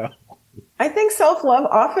while." I think self-love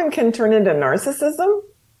often can turn into narcissism,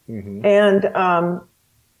 and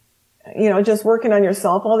just working on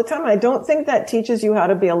yourself all the time. I don't think that teaches you how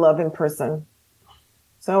to be a loving person.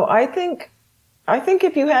 So I think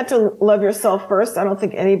if you had to love yourself first, I don't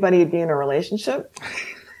think anybody would be in a relationship.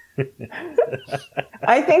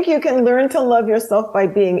 I think you can learn to love yourself by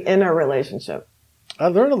being in a relationship. I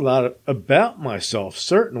learned a lot about myself,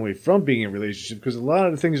 certainly, from being in a relationship, because a lot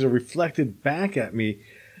of the things are reflected back at me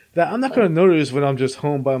that I'm not going to notice when I'm just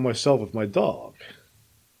home by myself with my dog.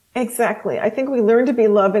 Exactly. I think we learn to be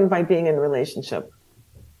loving by being in a relationship.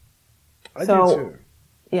 I do too.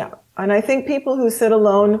 Yeah. And I think people who sit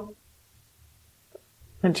alone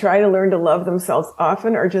and try to learn to love themselves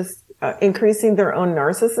often are just increasing their own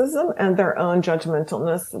narcissism and their own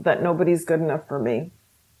judgmentalness that nobody's good enough for me.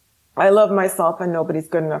 I love myself and nobody's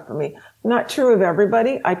good enough for me. Not true of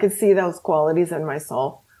everybody. I could see those qualities in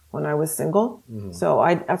myself when I was single. So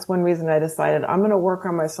that's one reason I decided I'm going to work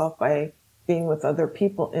on myself by being with other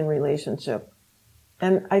people in relationship.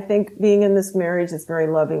 And I think being in this marriage, this very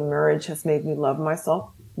loving marriage, has made me love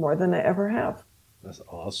myself more than I ever have. That's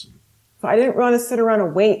awesome. So I didn't want to sit around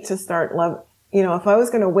and wait to start love. You know, if I was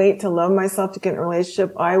going to wait to love myself to get in a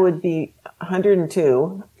relationship, I would be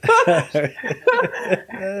 102.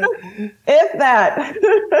 If that.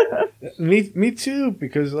 Me too,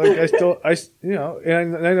 because like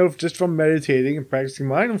and I know just from meditating and practicing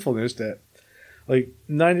mindfulness that like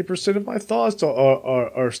 90% of my thoughts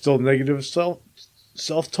are still negative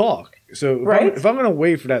self-talk. So if I'm going to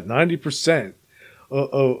wait for that 90%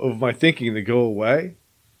 of my thinking to go away,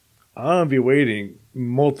 I'm going to be waiting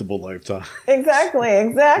multiple lifetimes. Exactly.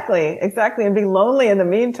 And be lonely in the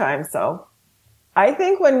meantime. So I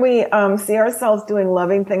think when we see ourselves doing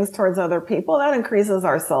loving things towards other people, that increases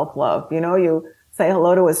our self-love. You know, you say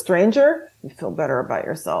hello to a stranger, you feel better about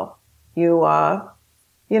yourself. You,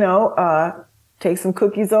 take some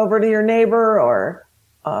cookies over to your neighbor, or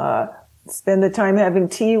spend the time having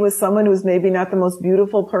tea with someone who's maybe not the most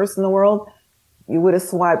beautiful person in the world. You would have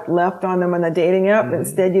swiped left on them on the dating app. Mm-hmm.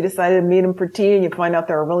 Instead, you decided to meet them for tea, and you find out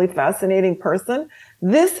they're a really fascinating person.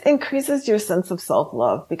 This increases your sense of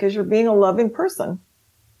self-love because you're being a loving person.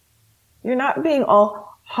 You're not being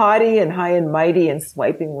all haughty and high and mighty and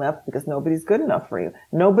swiping left because nobody's good enough for you.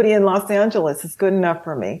 Nobody in Los Angeles is good enough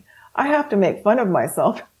for me. I have to make fun of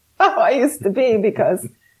myself how I used to be because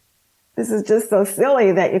this is just so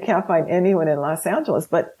silly that you can't find anyone in Los Angeles,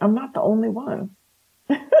 but I'm not the only one.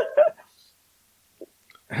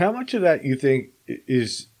 How much of that you think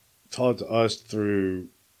is taught to us through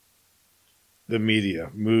the media,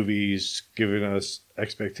 movies, giving us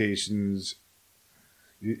expectations?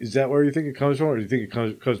 Is that where you think it comes from, or do you think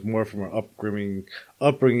it comes more from our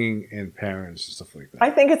upbringing and parents and stuff like that?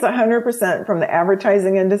 I think it's 100% from the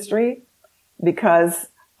advertising industry, because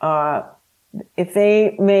if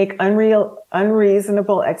they make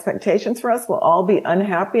unreasonable expectations for us, we'll all be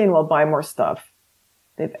unhappy and we'll buy more stuff.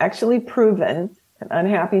 They've actually proven that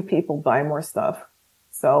unhappy people buy more stuff.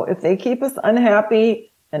 So if they keep us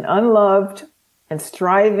unhappy and unloved and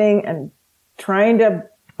striving and trying to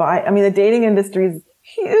buy, the dating industry is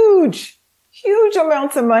huge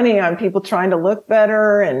amounts of money on people trying to look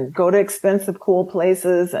better and go to expensive, cool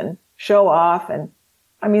places and show off. And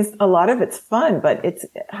a lot of it's fun, but it's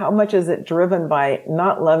how much is it driven by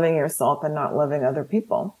not loving yourself and not loving other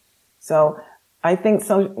people? So I think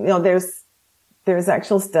there's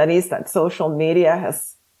actual studies that social media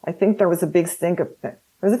has, I think there was a few stink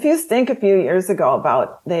a few years ago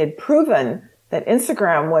about, they had proven that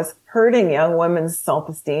Instagram was hurting young women's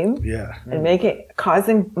self-esteem. Yeah. And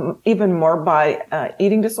causing even more by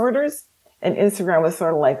eating disorders. And Instagram was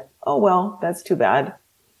sort of like, oh, well, that's too bad.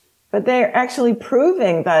 But they're actually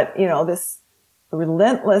proving that, this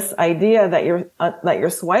relentless idea that you're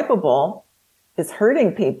swipeable is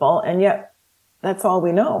hurting people. And yet that's all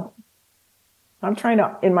we know. I'm trying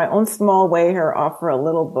to, in my own small way here, offer a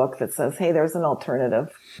little book that says, hey, there's an alternative.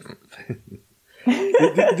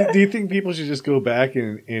 Do you think people should just go back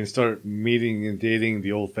and start meeting and dating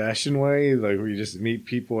the old-fashioned way, like where you just meet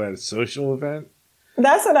people at a social event?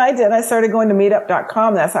 That's what I did. I started going to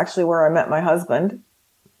meetup.com. That's actually where I met my husband.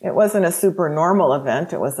 It wasn't a super normal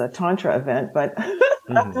event. It was a Tantra event, but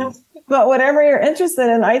But whatever you're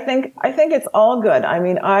interested in, I think it's all good. I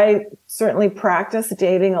mean, I certainly practice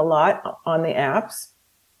dating a lot on the apps,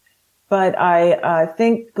 but I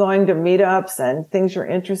think going to meetups and things you're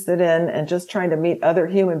interested in and just trying to meet other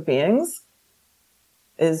human beings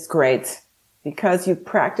is great because you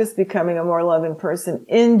practice becoming a more loving person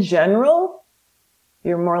in general.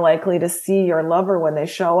 You're more likely to see your lover when they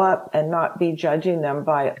show up and not be judging them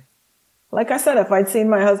by, like I said, if I'd seen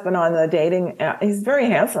my husband on the dating app, he's very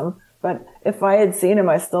handsome. But if I had seen him,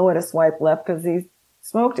 I still would have swiped left because he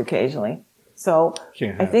smoked occasionally. So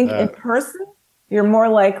I think in person, you're more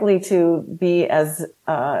likely to be as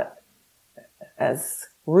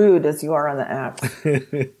rude as you are on the app.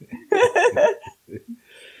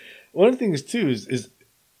 One of the things too is,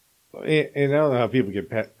 and I don't know how people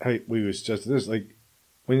get how we was just this, like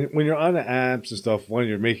when you're on the apps and stuff, when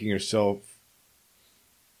you're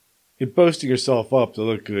boasting yourself up to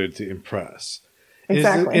look good, to impress.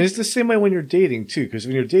 Exactly. And it's the same way when you're dating too, because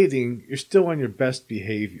when you're dating, you're still on your best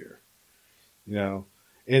behavior, you know.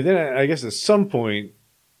 And then I guess at some point,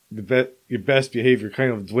 your best behavior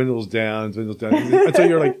kind of dwindles down until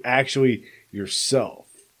you're like actually yourself.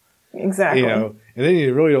 Exactly. You know, and then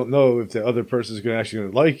you really don't know if the other person is actually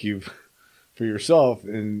going to like you for yourself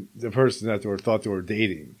and the person that they thought they were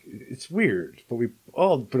dating. It's weird, but we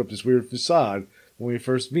all put up this weird facade when we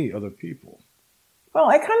first meet other people. Well,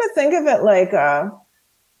 I kind of think of it like,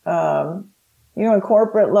 in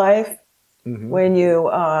corporate life, when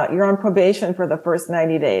you're on probation for the first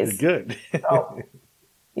 90 days. Good. So,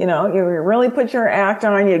 you really put your act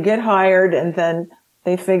on, you get hired, and then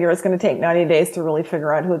they figure it's going to take 90 days to really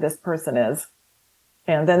figure out who this person is.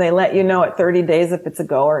 And then they let you know at 30 days if it's a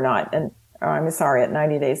go or not. And at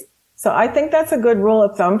 90 days. So I think that's a good rule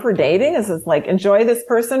of thumb for dating is like, enjoy this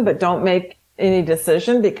person, but don't make any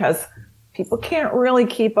decision because people can't really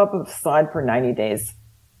keep up a facade for 90 days.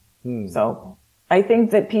 So I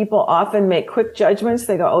think that people often make quick judgments.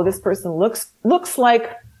 They go, oh, this person looks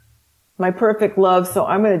like my perfect love. So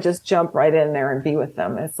I'm going to just jump right in there and be with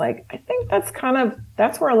them. And it's like, I think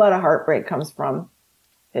that's where a lot of heartbreak comes from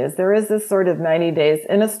there is this sort of 90 days.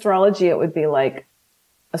 In astrology, it would be like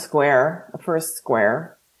a first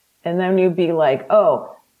square. And then you'd be like,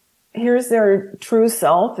 oh, here's their true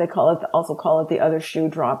self. They also call it the other shoe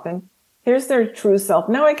dropping. Here's their true self.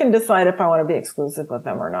 Now I can decide if I want to be exclusive with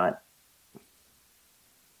them or not.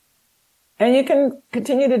 And you can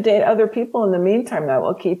continue to date other people in the meantime. That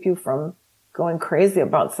will keep you from going crazy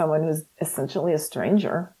about someone who's essentially a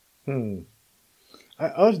stranger. I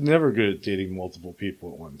was never good at dating multiple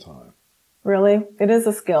people at one time. Really? It is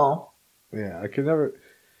a skill. Yeah, I could never.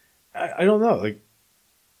 I don't know. Like,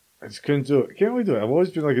 I just couldn't do it. Can't really do it. I've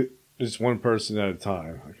always been like just one person at a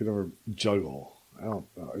time. I could never juggle. I don't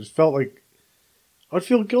know. I just felt like I'd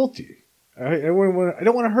feel guilty. I don't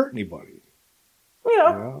want to hurt anybody. You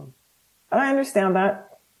know, I understand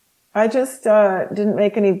that. I just didn't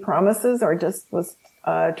make any promises or just was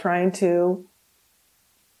trying to,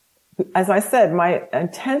 as I said, my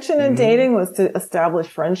intention in dating was to establish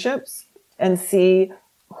friendships and see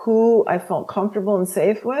who I felt comfortable and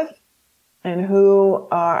safe with and who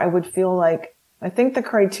I would feel like, I think the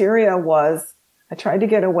criteria was, I tried to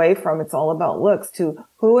get away from it's all about looks to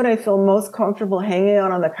who would I feel most comfortable hanging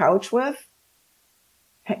out on the couch with,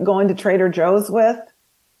 going to Trader Joe's with,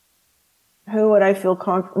 who would I feel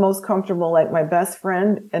most comfortable like my best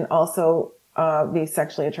friend and also be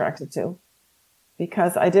sexually attracted to.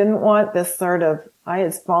 Because I didn't want this sort of, I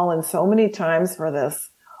had fallen so many times for this.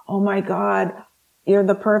 Oh my God, you're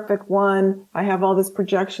the perfect one. I have all this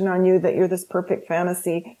projection on you that you're this perfect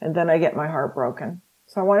fantasy. And then I get my heart broken.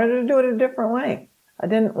 So I wanted to do it a different way. I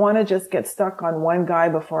didn't want to just get stuck on one guy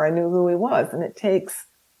before I knew who he was. And it takes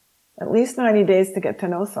at least 90 days to get to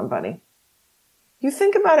know somebody. You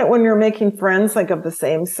think about it when you're making friends like of the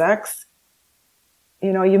same sex.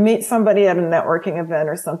 You know, you meet somebody at a networking event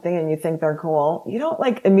or something and you think they're cool. You don't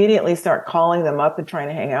like immediately start calling them up and trying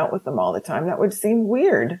to hang out with them all the time. That would seem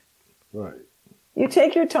weird. Right. You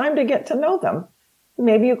take your time to get to know them.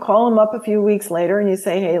 Maybe you call them up a few weeks later and you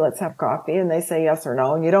say, hey, let's have coffee. And they say yes or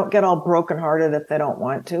no. And you don't get all brokenhearted if they don't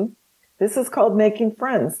want to. This is called making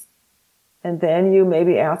friends. And then you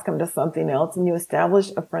maybe ask them to something else and you establish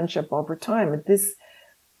a friendship over time. This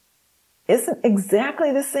isn't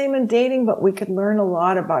exactly the same in dating, but we could learn a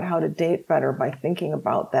lot about how to date better by thinking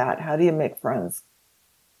about that. How do you make friends?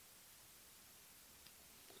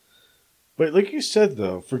 But like you said,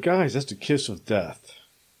 though, for guys, that's the kiss of death.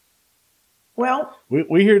 Well,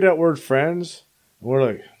 we hear that word friends, and we're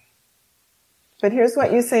like... But here's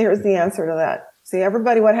what you say. Here's the answer to that. See,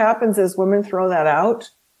 everybody, what happens is women throw that out.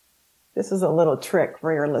 This is a little trick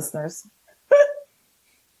for your listeners.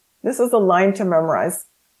 This is a line to memorize.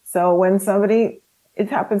 So when somebody, it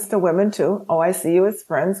happens to women too. Oh, I see you as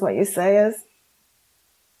friends. What you say is,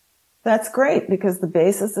 that's great, because the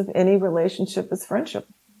basis of any relationship is friendship.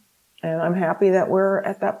 And I'm happy that we're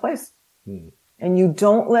at that place. And you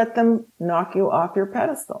don't let them knock you off your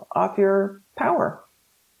pedestal, off your power.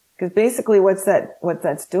 Because basically what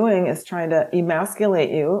that's doing is trying to emasculate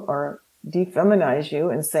you or defeminize you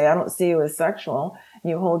and say, I don't see you as sexual. And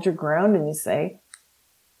you hold your ground and you say,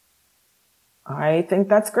 I think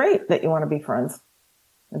that's great that you want to be friends.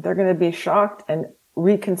 And they're going to be shocked and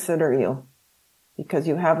reconsider you because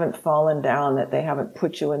you haven't fallen down, that they haven't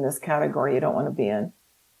put you in this category you don't want to be in.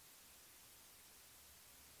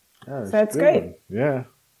 Yeah, so that's great. Yeah.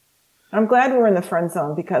 I'm glad we're in the friend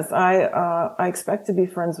zone, because I expect to be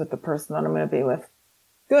friends with the person that I'm going to be with.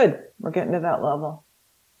 Good. We're getting to that level.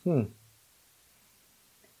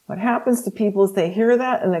 What happens to people is they hear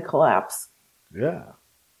that and they collapse. Yeah.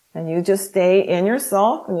 And you just stay in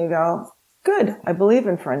yourself and you go, good, I believe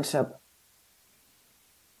in friendship.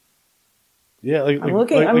 Yeah,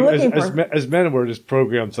 as men, we're just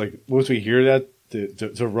programmed, like, once we hear that,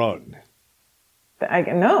 to run. I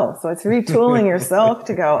know. So it's retooling yourself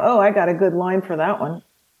to go, oh, I got a good line for that one.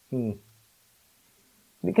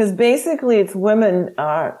 Because basically it's women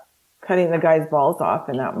cutting the guy's balls off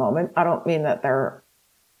in that moment. I don't mean that they're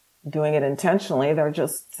doing it intentionally. They're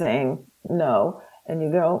just saying no. And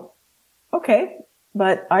you go, okay,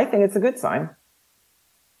 but I think it's a good sign.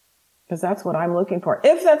 Because that's what I'm looking for.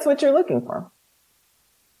 If that's what you're looking for.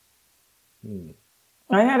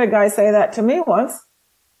 I had a guy say that to me once.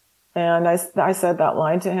 And I said that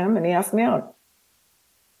line to him and he asked me out.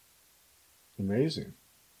 Amazing.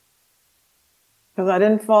 Because I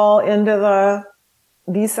didn't fall into the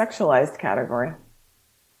desexualized category.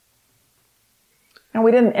 And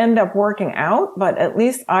we didn't end up working out, but at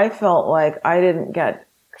least I felt like I didn't get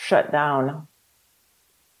shut down.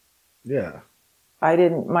 Yeah.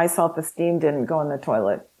 My self-esteem didn't go in the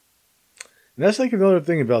toilet. And that's like another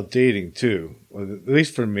thing about dating too. At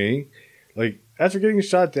least for me, like after getting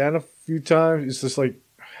shot down a few times, it's just like,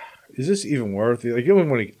 is this even worth it? Like, there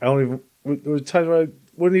were times where I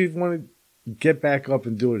wouldn't even want to get back up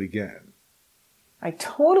and do it again. I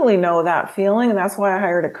totally know that feeling, and that's why I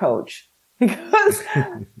hired a coach. Because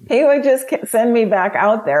he would just send me back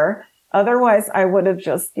out there. Otherwise, I would have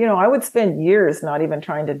just, I would spend years not even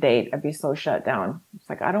trying to date. I'd be so shut down. It's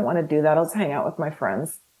like, I don't want to do that. Let's hang out with my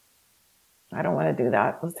friends. I don't want to do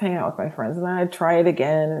that. Let's hang out with my friends. And then I'd try it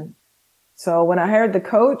again. So when I hired the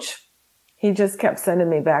coach, he just kept sending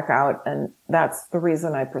me back out. And that's the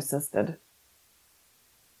reason I persisted.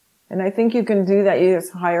 And I think you can do that. You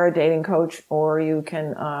just hire a dating coach, or you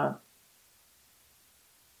can,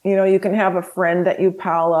 you can have a friend that you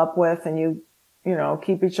pal up with and you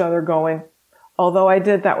keep each other going. Although I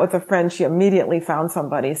did that with a friend, she immediately found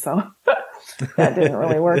somebody. So that didn't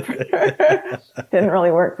really work. Didn't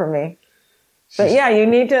really work for me. But yeah, you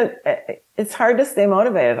need to, it's hard to stay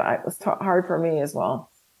motivated. It was hard for me as well.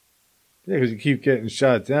 Yeah, because you keep getting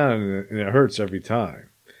shot down and it hurts every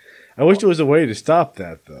time. I wish there was a way to stop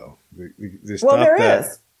that, though. Well, there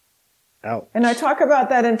is. Ouch. And I talk about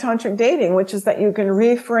that in tantric dating, which is that you can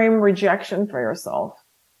reframe rejection for yourself.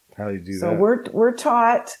 How do you do that? So we're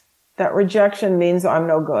taught that rejection means I'm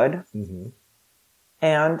no good. Mm-hmm.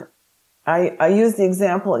 And I use the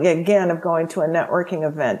example again of going to a networking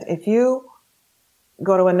event. If you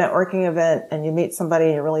go to a networking event and you meet somebody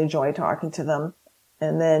and you really enjoy talking to them,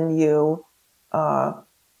 and then you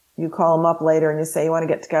call them up later and you say you want to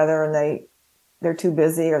get together, and they're too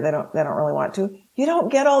busy or they don't really want to. You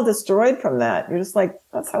don't get all destroyed from that. You're just like,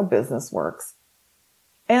 that's how business works.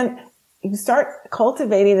 And you start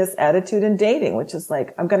cultivating this attitude in dating, which is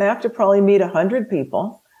like, I'm going to have to probably meet 100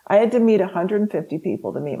 people. I had to meet 150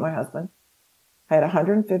 people to meet my husband. I had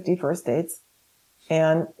 150 first dates.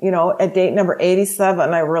 And, at date number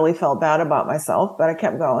 87, I really felt bad about myself, but I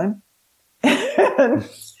kept going.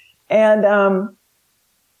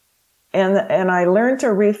 And I learned to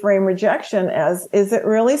reframe rejection as, is it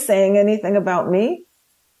really saying anything about me?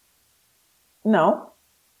 No.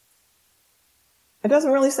 It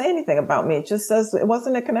doesn't really say anything about me. It just says it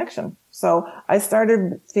wasn't a connection. So I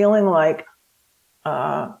started feeling like,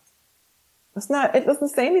 it doesn't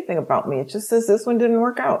say anything about me. It just says this one didn't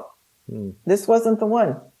work out. This wasn't the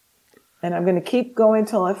one. And I'm going to keep going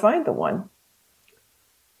till I find the one.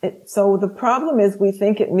 So the problem is we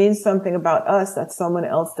think it means something about us that someone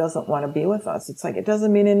else doesn't want to be with us. It's like, it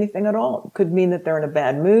doesn't mean anything at all. It could mean that they're in a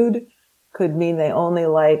bad mood. Could mean they only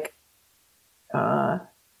like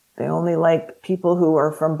people who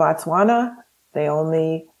are from Botswana. They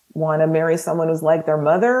only want to marry someone who's like their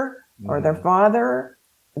mother or their father.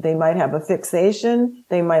 They might have a fixation.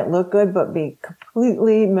 They might look good, but be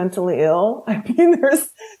completely mentally ill. I mean, there's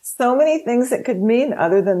so many things it could mean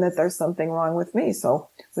other than that there's something wrong with me. So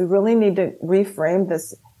we really need to reframe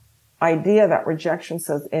this idea that rejection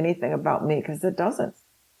says anything about me, because it doesn't.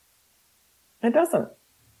 It doesn't.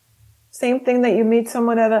 Same thing that you meet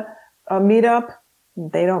someone at a meetup.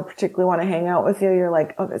 They don't particularly want to hang out with you. You're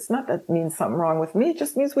like, oh, it's not that means something wrong with me. It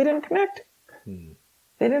just means we didn't connect.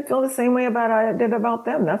 They didn't feel the same way about I did about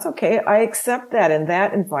them. That's okay. I accept that in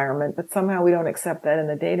that environment, but somehow we don't accept that in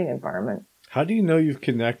the dating environment. How do you know you've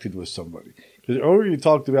connected with somebody? Because earlier you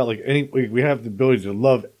talked about we have the ability to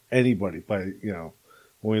love anybody by,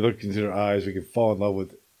 when we look into their eyes, we can fall in love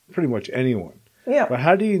with pretty much anyone. Yeah. But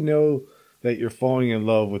how do you know that you're falling in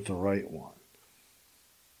love with the right one?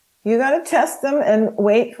 You got to test them and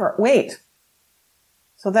wait.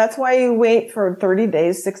 So that's why you wait for 30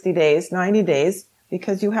 days, 60 days, 90 days,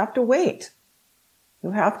 because you have to wait.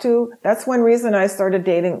 That's one reason I started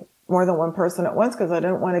dating more than one person at once, because I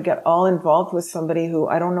didn't want to get all involved with somebody who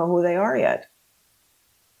I don't know who they are yet.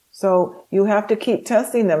 So you have to keep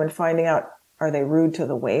testing them and finding out, are they rude to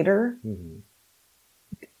the waiter? Mm-hmm.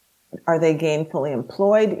 Are they gainfully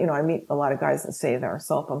employed? I meet a lot of guys that say they're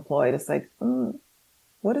self-employed. It's like,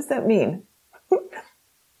 what does that mean?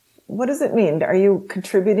 What does it mean? Are you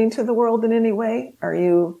contributing to the world in any way? Are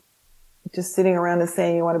you just sitting around and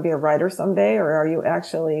saying you want to be a writer someday? Or are you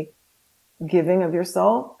actually giving of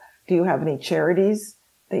yourself? Do you have any charities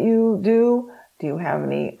that you do? Do you have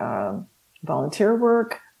any volunteer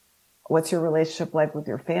work? What's your relationship like with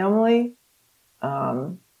your family?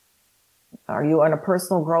 Are you on a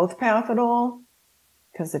personal growth path at all?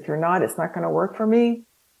 Because if you're not, it's not going to work for me.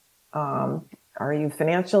 Are you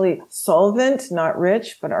financially solvent, not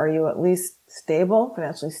rich, but are you at least stable,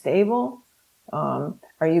 financially stable?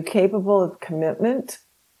 Are you capable of commitment?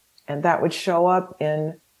 And that would show up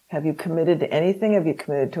in, have you committed to anything? Have you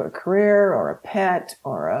committed to a career or a pet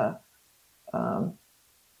or are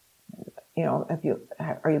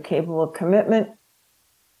you capable of commitment?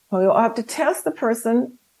 Well, you'll have to test the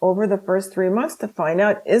person over the first 3 months to find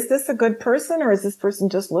out, is this a good person or is this person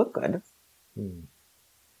just look good?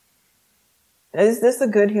 Is this a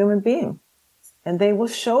good human being? And they will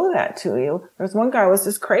show that to you. There's one guy I was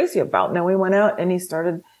just crazy about. Now we went out and he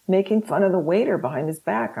started making fun of the waiter behind his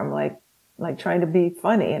back. I'm like trying to be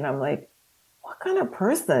funny. And I'm like, what kind of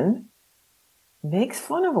person makes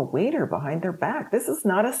fun of a waiter behind their back? This is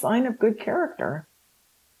not a sign of good character.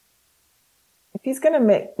 If he's going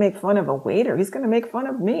to make fun of a waiter, he's going to make fun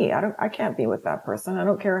of me. I can't be with that person. I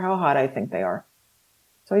don't care how hot I think they are.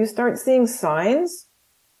 So you start seeing signs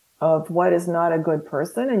of what is not a good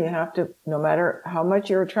person, and you have to, no matter how much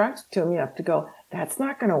you're attracted to him, you have to go, that's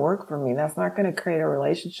not going to work for me. That's not going to create a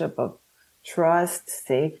relationship of trust,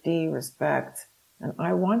 safety, respect. And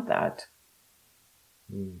I want that.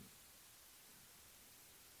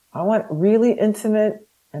 I want really intimate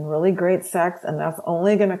and really great sex, and that's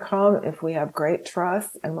only going to come if we have great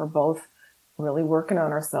trust and we're both really working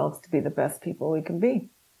on ourselves to be the best people we can be.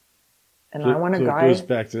 And I want a guy. It goes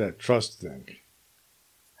back to that trust thing.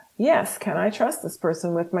 Yes. Can I trust this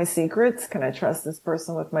person with my secrets? Can I trust this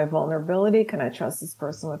person with my vulnerability? Can I trust this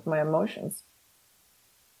person with my emotions?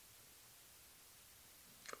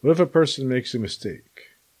 What if a person makes a mistake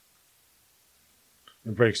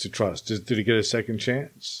and breaks the trust? Did he get a second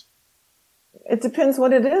chance? It depends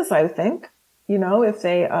what it is, I think. If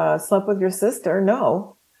they slept with your sister,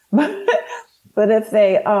 no. But if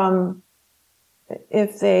they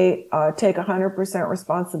take 100%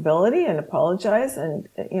 responsibility and apologize, and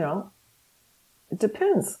it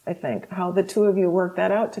depends, I think, how the two of you work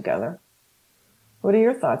that out together. What are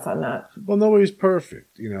your thoughts on that? Well, nobody's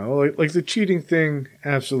perfect, like the cheating thing.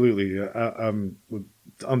 Absolutely. I'm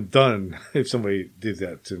done if somebody did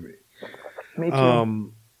that to me. Me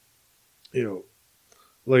too.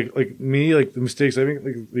 Like me, like the mistakes I make,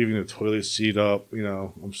 like leaving the toilet seat up, I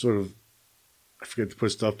forget to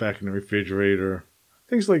put stuff back in the refrigerator,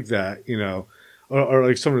 things like that, or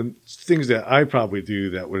like some of the things that I probably do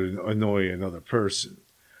that would annoy another person.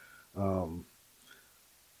 And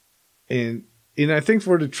I think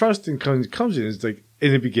where the trusting comes in is like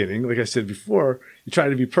in the beginning, like I said before, you try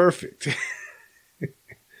to be perfect,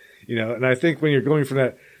 and I think when you're going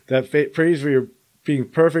from that phase where you're being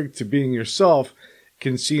perfect to being yourself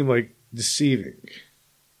can seem like deceiving.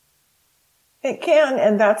 It can,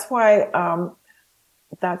 and that's why I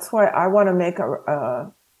want to make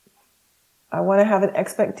I want to have an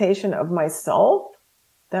expectation of myself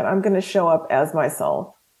that I'm going to show up as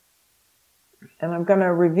myself. And I'm going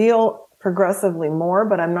to reveal progressively more,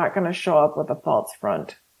 but I'm not going to show up with a false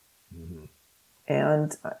front. Mm-hmm.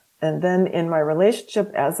 And then in my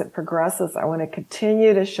relationship, as it progresses, I want to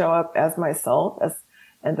continue to show up as myself,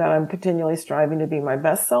 and that I'm continually striving to be my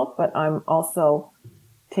best self, but I'm also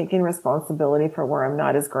taking responsibility for where I'm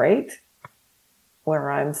not as great,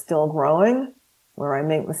 where I'm still growing, where I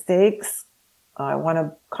make mistakes. I want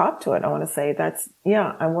to cop to it. I want to say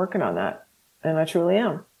I'm working on that. And I truly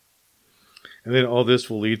am. And then all this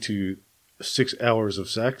will lead to 6 hours of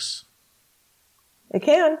sex. It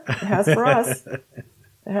can. It has for us.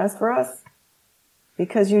 It has for us.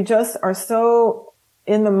 Because you just are so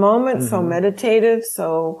in the moment, so meditative,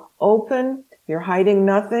 so open. You're hiding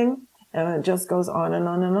nothing. And it just goes on and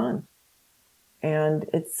on and on. And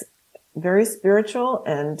it's very spiritual,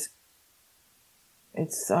 and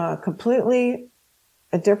it's completely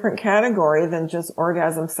a different category than just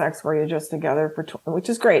orgasm sex where you're just together for, which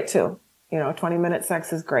is great too. 20-minute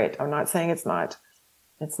sex is great. I'm not saying it's not.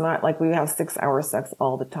 It's not like we have 6-hour sex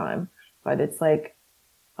all the time, but it's like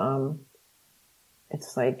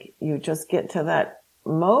you just get to that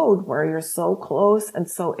mode where you're so close and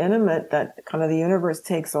so intimate that kind of the universe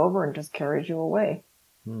takes over and just carries you away,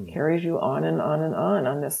 carries you on and on and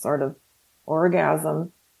on this sort of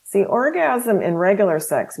orgasm. See, orgasm in regular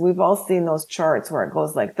sex, we've all seen those charts where it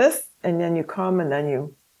goes like this, and then you come, and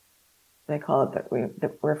then they call it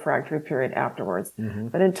the refractory period afterwards.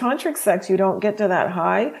 But in tantric sex, you don't get to that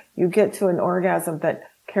high. You get to an orgasm that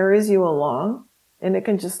carries you along, and it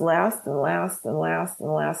can just last and last and last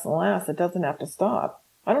and last and last. It doesn't have to stop.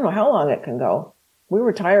 I don't know how long it can go. We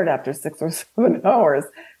were tired after 6 or 7 hours.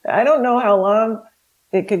 I don't know how long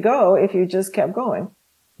it could go if you just kept going.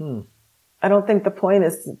 I don't think the point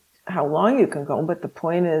is how long you can go, but the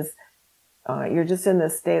point is you're just in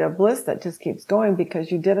this state of bliss that just keeps going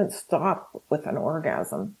because you didn't stop with an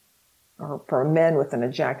orgasm, or for men with an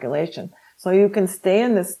ejaculation. So you can stay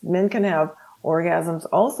in this. Men can have orgasms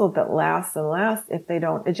also that last and last if they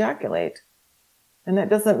don't ejaculate. And that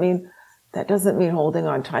doesn't mean holding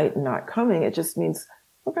on tight and not coming. It just means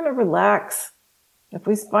we're going to relax. If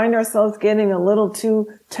we find ourselves getting a little too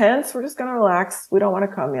tense, we're just going to relax. We don't want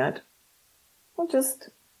to come yet. We'll just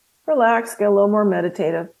relax, get a little more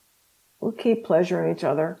meditative. We'll keep pleasuring each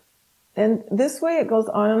other. And this way it goes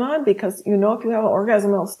on because if you have an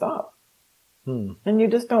orgasm, it'll stop. And you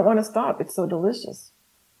just don't want to stop. It's so delicious.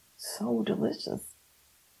 So delicious.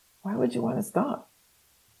 Why would you want to stop?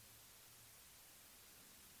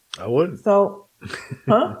 I wouldn't. So,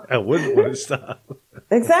 I wouldn't want to stop.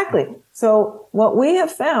 Exactly. So what we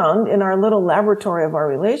have found in our little laboratory of our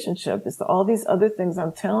relationship is that all these other things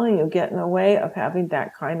I'm telling you get in the way of having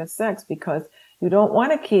that kind of sex, because you don't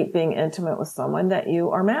want to keep being intimate with someone that you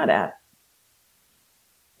are mad at.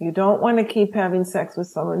 You don't want to keep having sex with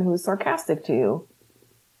someone who's sarcastic to you.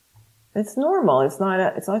 It's normal. It's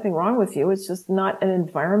nothing wrong with you. It's just not an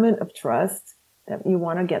environment of trust that you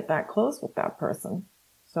want to get that close with that person.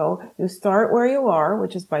 So you start where you are,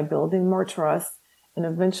 which is by building more trust. And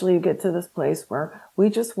eventually you get to this place where we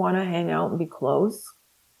just want to hang out and be close.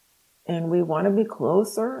 And we want to be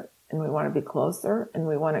closer, and we want to be closer, and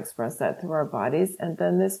we want to express that through our bodies. And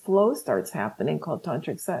then this flow starts happening called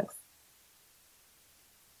tantric sex.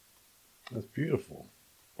 That's beautiful.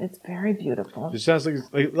 It's very beautiful. It sounds like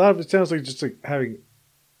a lot of it sounds like just like having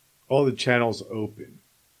all the channels open.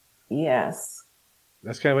 Yes.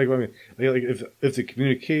 That's kind of like what I mean. Like if the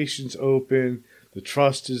communication's open, the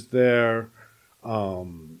trust is there,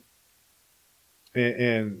 and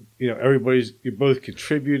you're both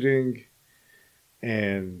contributing,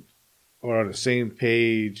 and are on the same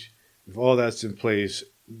page. If all that's in place,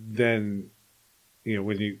 then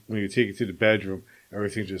when you take it to the bedroom,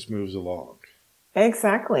 everything just moves along.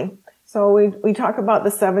 Exactly. So we talk about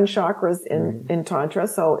the 7 chakras in Tantra.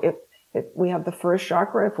 So if we have the first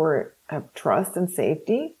chakra, if we have trust and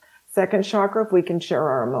safety. Second chakra, if we can share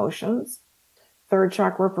our emotions. Third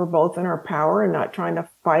chakra, if we're both in our power and not trying to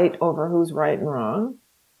fight over who's right and wrong.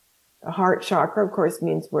 The heart chakra, of course,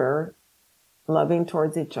 means we're loving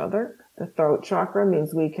towards each other. The throat chakra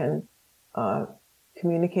means we can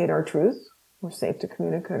communicate our truth. We're safe to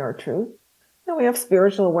communicate our truth. And we have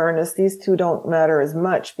spiritual awareness. These two don't matter as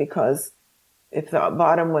much, because if the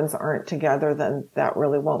bottom ones aren't together, then that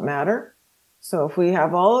really won't matter. So if we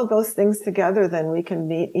have all of those things together, then we can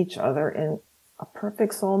meet each other in a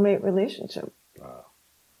perfect soulmate relationship. Wow.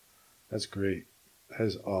 That's great. That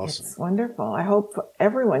is awesome. It's wonderful. I hope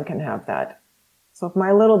everyone can have that. So if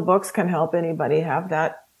my little books can help anybody have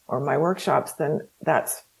that, or my workshops, then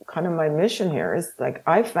that's kind of my mission here. Is like,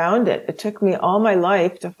 I found it. It took me all my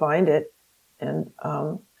life to find it. And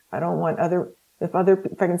I don't want if I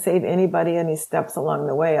can save anybody any steps along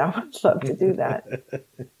the way, I would love to do that.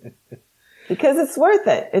 Because it's worth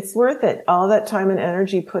it. It's worth it. All that time and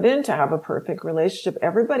energy put in to have a perfect relationship.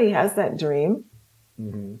 Everybody has that dream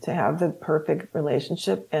to have the perfect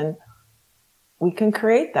relationship, and we can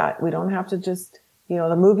create that. We don't have to just,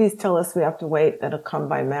 the movies tell us we have to wait, that'll come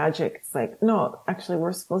by magic. It's like, no, actually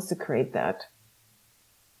we're supposed to create that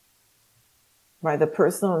by the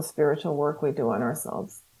personal and spiritual work we do on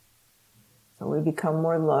ourselves. So we become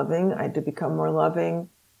more loving. I had to become more loving.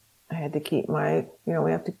 I had to keep we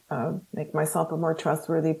have to make myself a more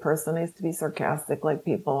trustworthy person. I used to be sarcastic like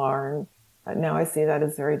people are. And now I see that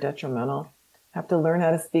as very detrimental. I have to learn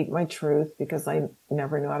how to speak my truth because I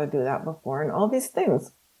never knew how to do that before. And all these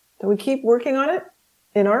things. So we keep working on it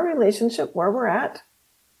in our relationship where we're at.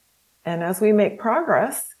 And as we make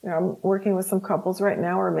progress, I'm working with some couples right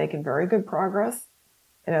now. We're making very good progress.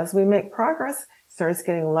 And as we make progress, it starts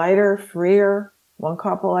getting lighter, freer. One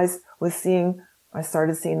couple I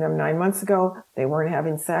started seeing them 9 months ago. They weren't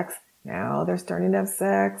having sex. Now they're starting to have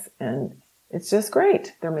sex. And it's just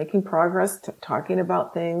great. They're making progress, talking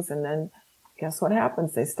about things. And then guess what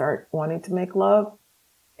happens? They start wanting to make love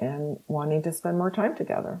and wanting to spend more time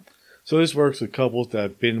together. So this works with couples that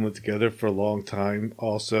have been together for a long time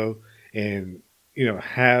also. And,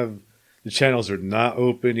 have the channels are not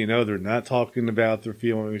open, they're not talking about their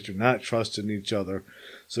feelings, they're not trusting each other.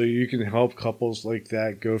 So you can help couples like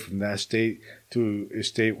that go from that state to a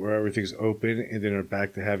state where everything's open and then are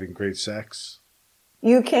back to having great sex.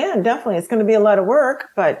 You can, definitely. It's going to be a lot of work,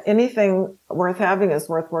 but anything worth having is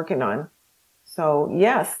worth working on. So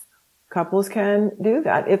yes, couples can do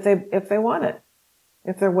that if they want it,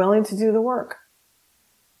 if they're willing to do the work.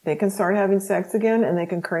 They can start having sex again and they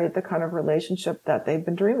can create the kind of relationship that they've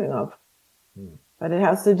been dreaming of. But it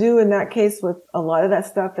has to do in that case with a lot of that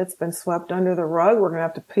stuff that's been swept under the rug. We're going to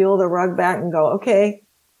have to peel the rug back and go, okay,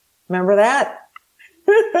 remember that?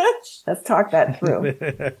 Let's talk that through.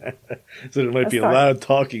 So there might be a lot of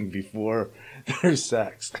talking before there's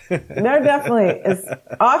sex. There definitely is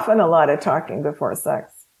often a lot of talking before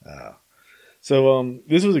sex. So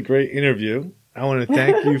this was a great interview. I want to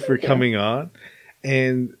thank you for coming on.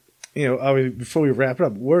 And, before we wrap it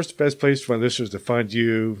up, where's the best place for my listeners to find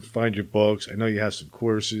you, find your books? I know you have some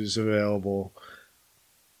courses available.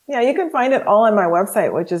 Yeah, you can find it all on my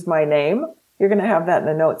website, which is my name. You're going to have that in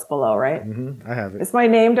the notes below, right? I have it. It's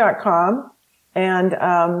myname.com. And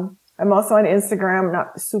I'm also on Instagram,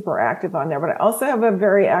 not super active on there, but I also have a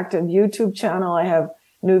very active YouTube channel. I have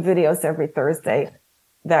new videos every Thursday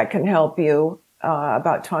that can help you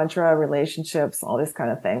about Tantra, relationships, all this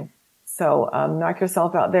kind of thing. So knock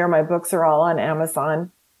yourself out there. My books are all on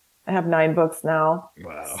Amazon. I have 9 books now.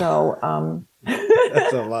 Wow. So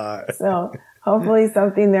that's a lot. So hopefully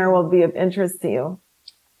something there will be of interest to you.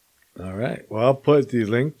 All right. Well, I'll put the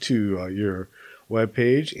link to your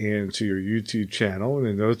webpage and to your YouTube channel in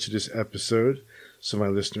the notes of this episode so my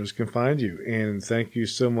listeners can find you. And thank you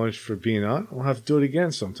so much for being on. We'll have to do it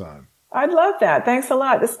again sometime. I'd love that. Thanks a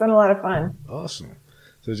lot. This has been a lot of fun. Awesome.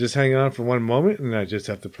 So just hang on for one moment, and I just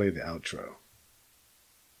have to play the outro.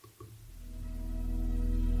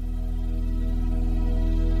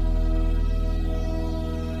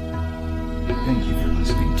 Thank you for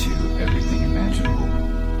listening to Everything Imaginable.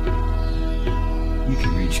 You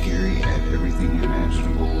can reach Gary at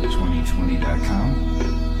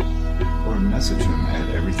everythingimaginable2020.com or message him at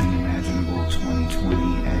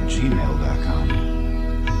everythingimaginable2020@gmail.com.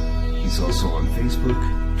 He's also on Facebook,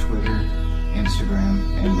 Twitter, Instagram,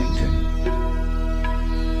 and LinkedIn.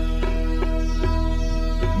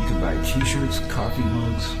 You can buy t-shirts, coffee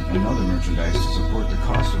mugs, and other merchandise to support the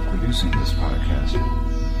cost of producing this podcast.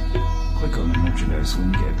 Click on the merchandise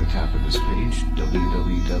link at the top of this page,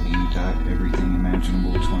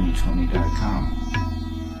 www.everythingimaginable2020.com.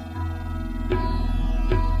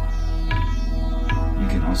 You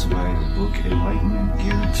can also buy the book Enlightenment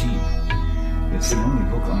Guaranteed. It's the only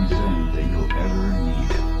book on Zen that you'll ever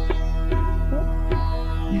need.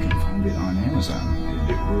 You can find it on Amazon, and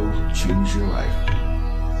it will change your life.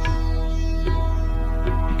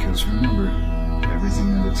 Because remember, everything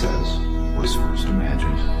that it says was first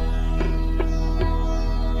imagined.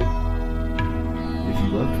 If you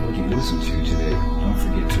loved what you listened to today, don't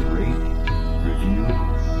forget to rate, review,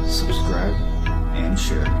 subscribe, and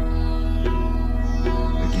share.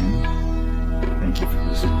 Again, thank you for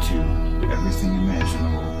listening to Everything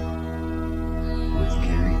Imaginable with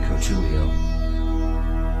Gary Cochilio.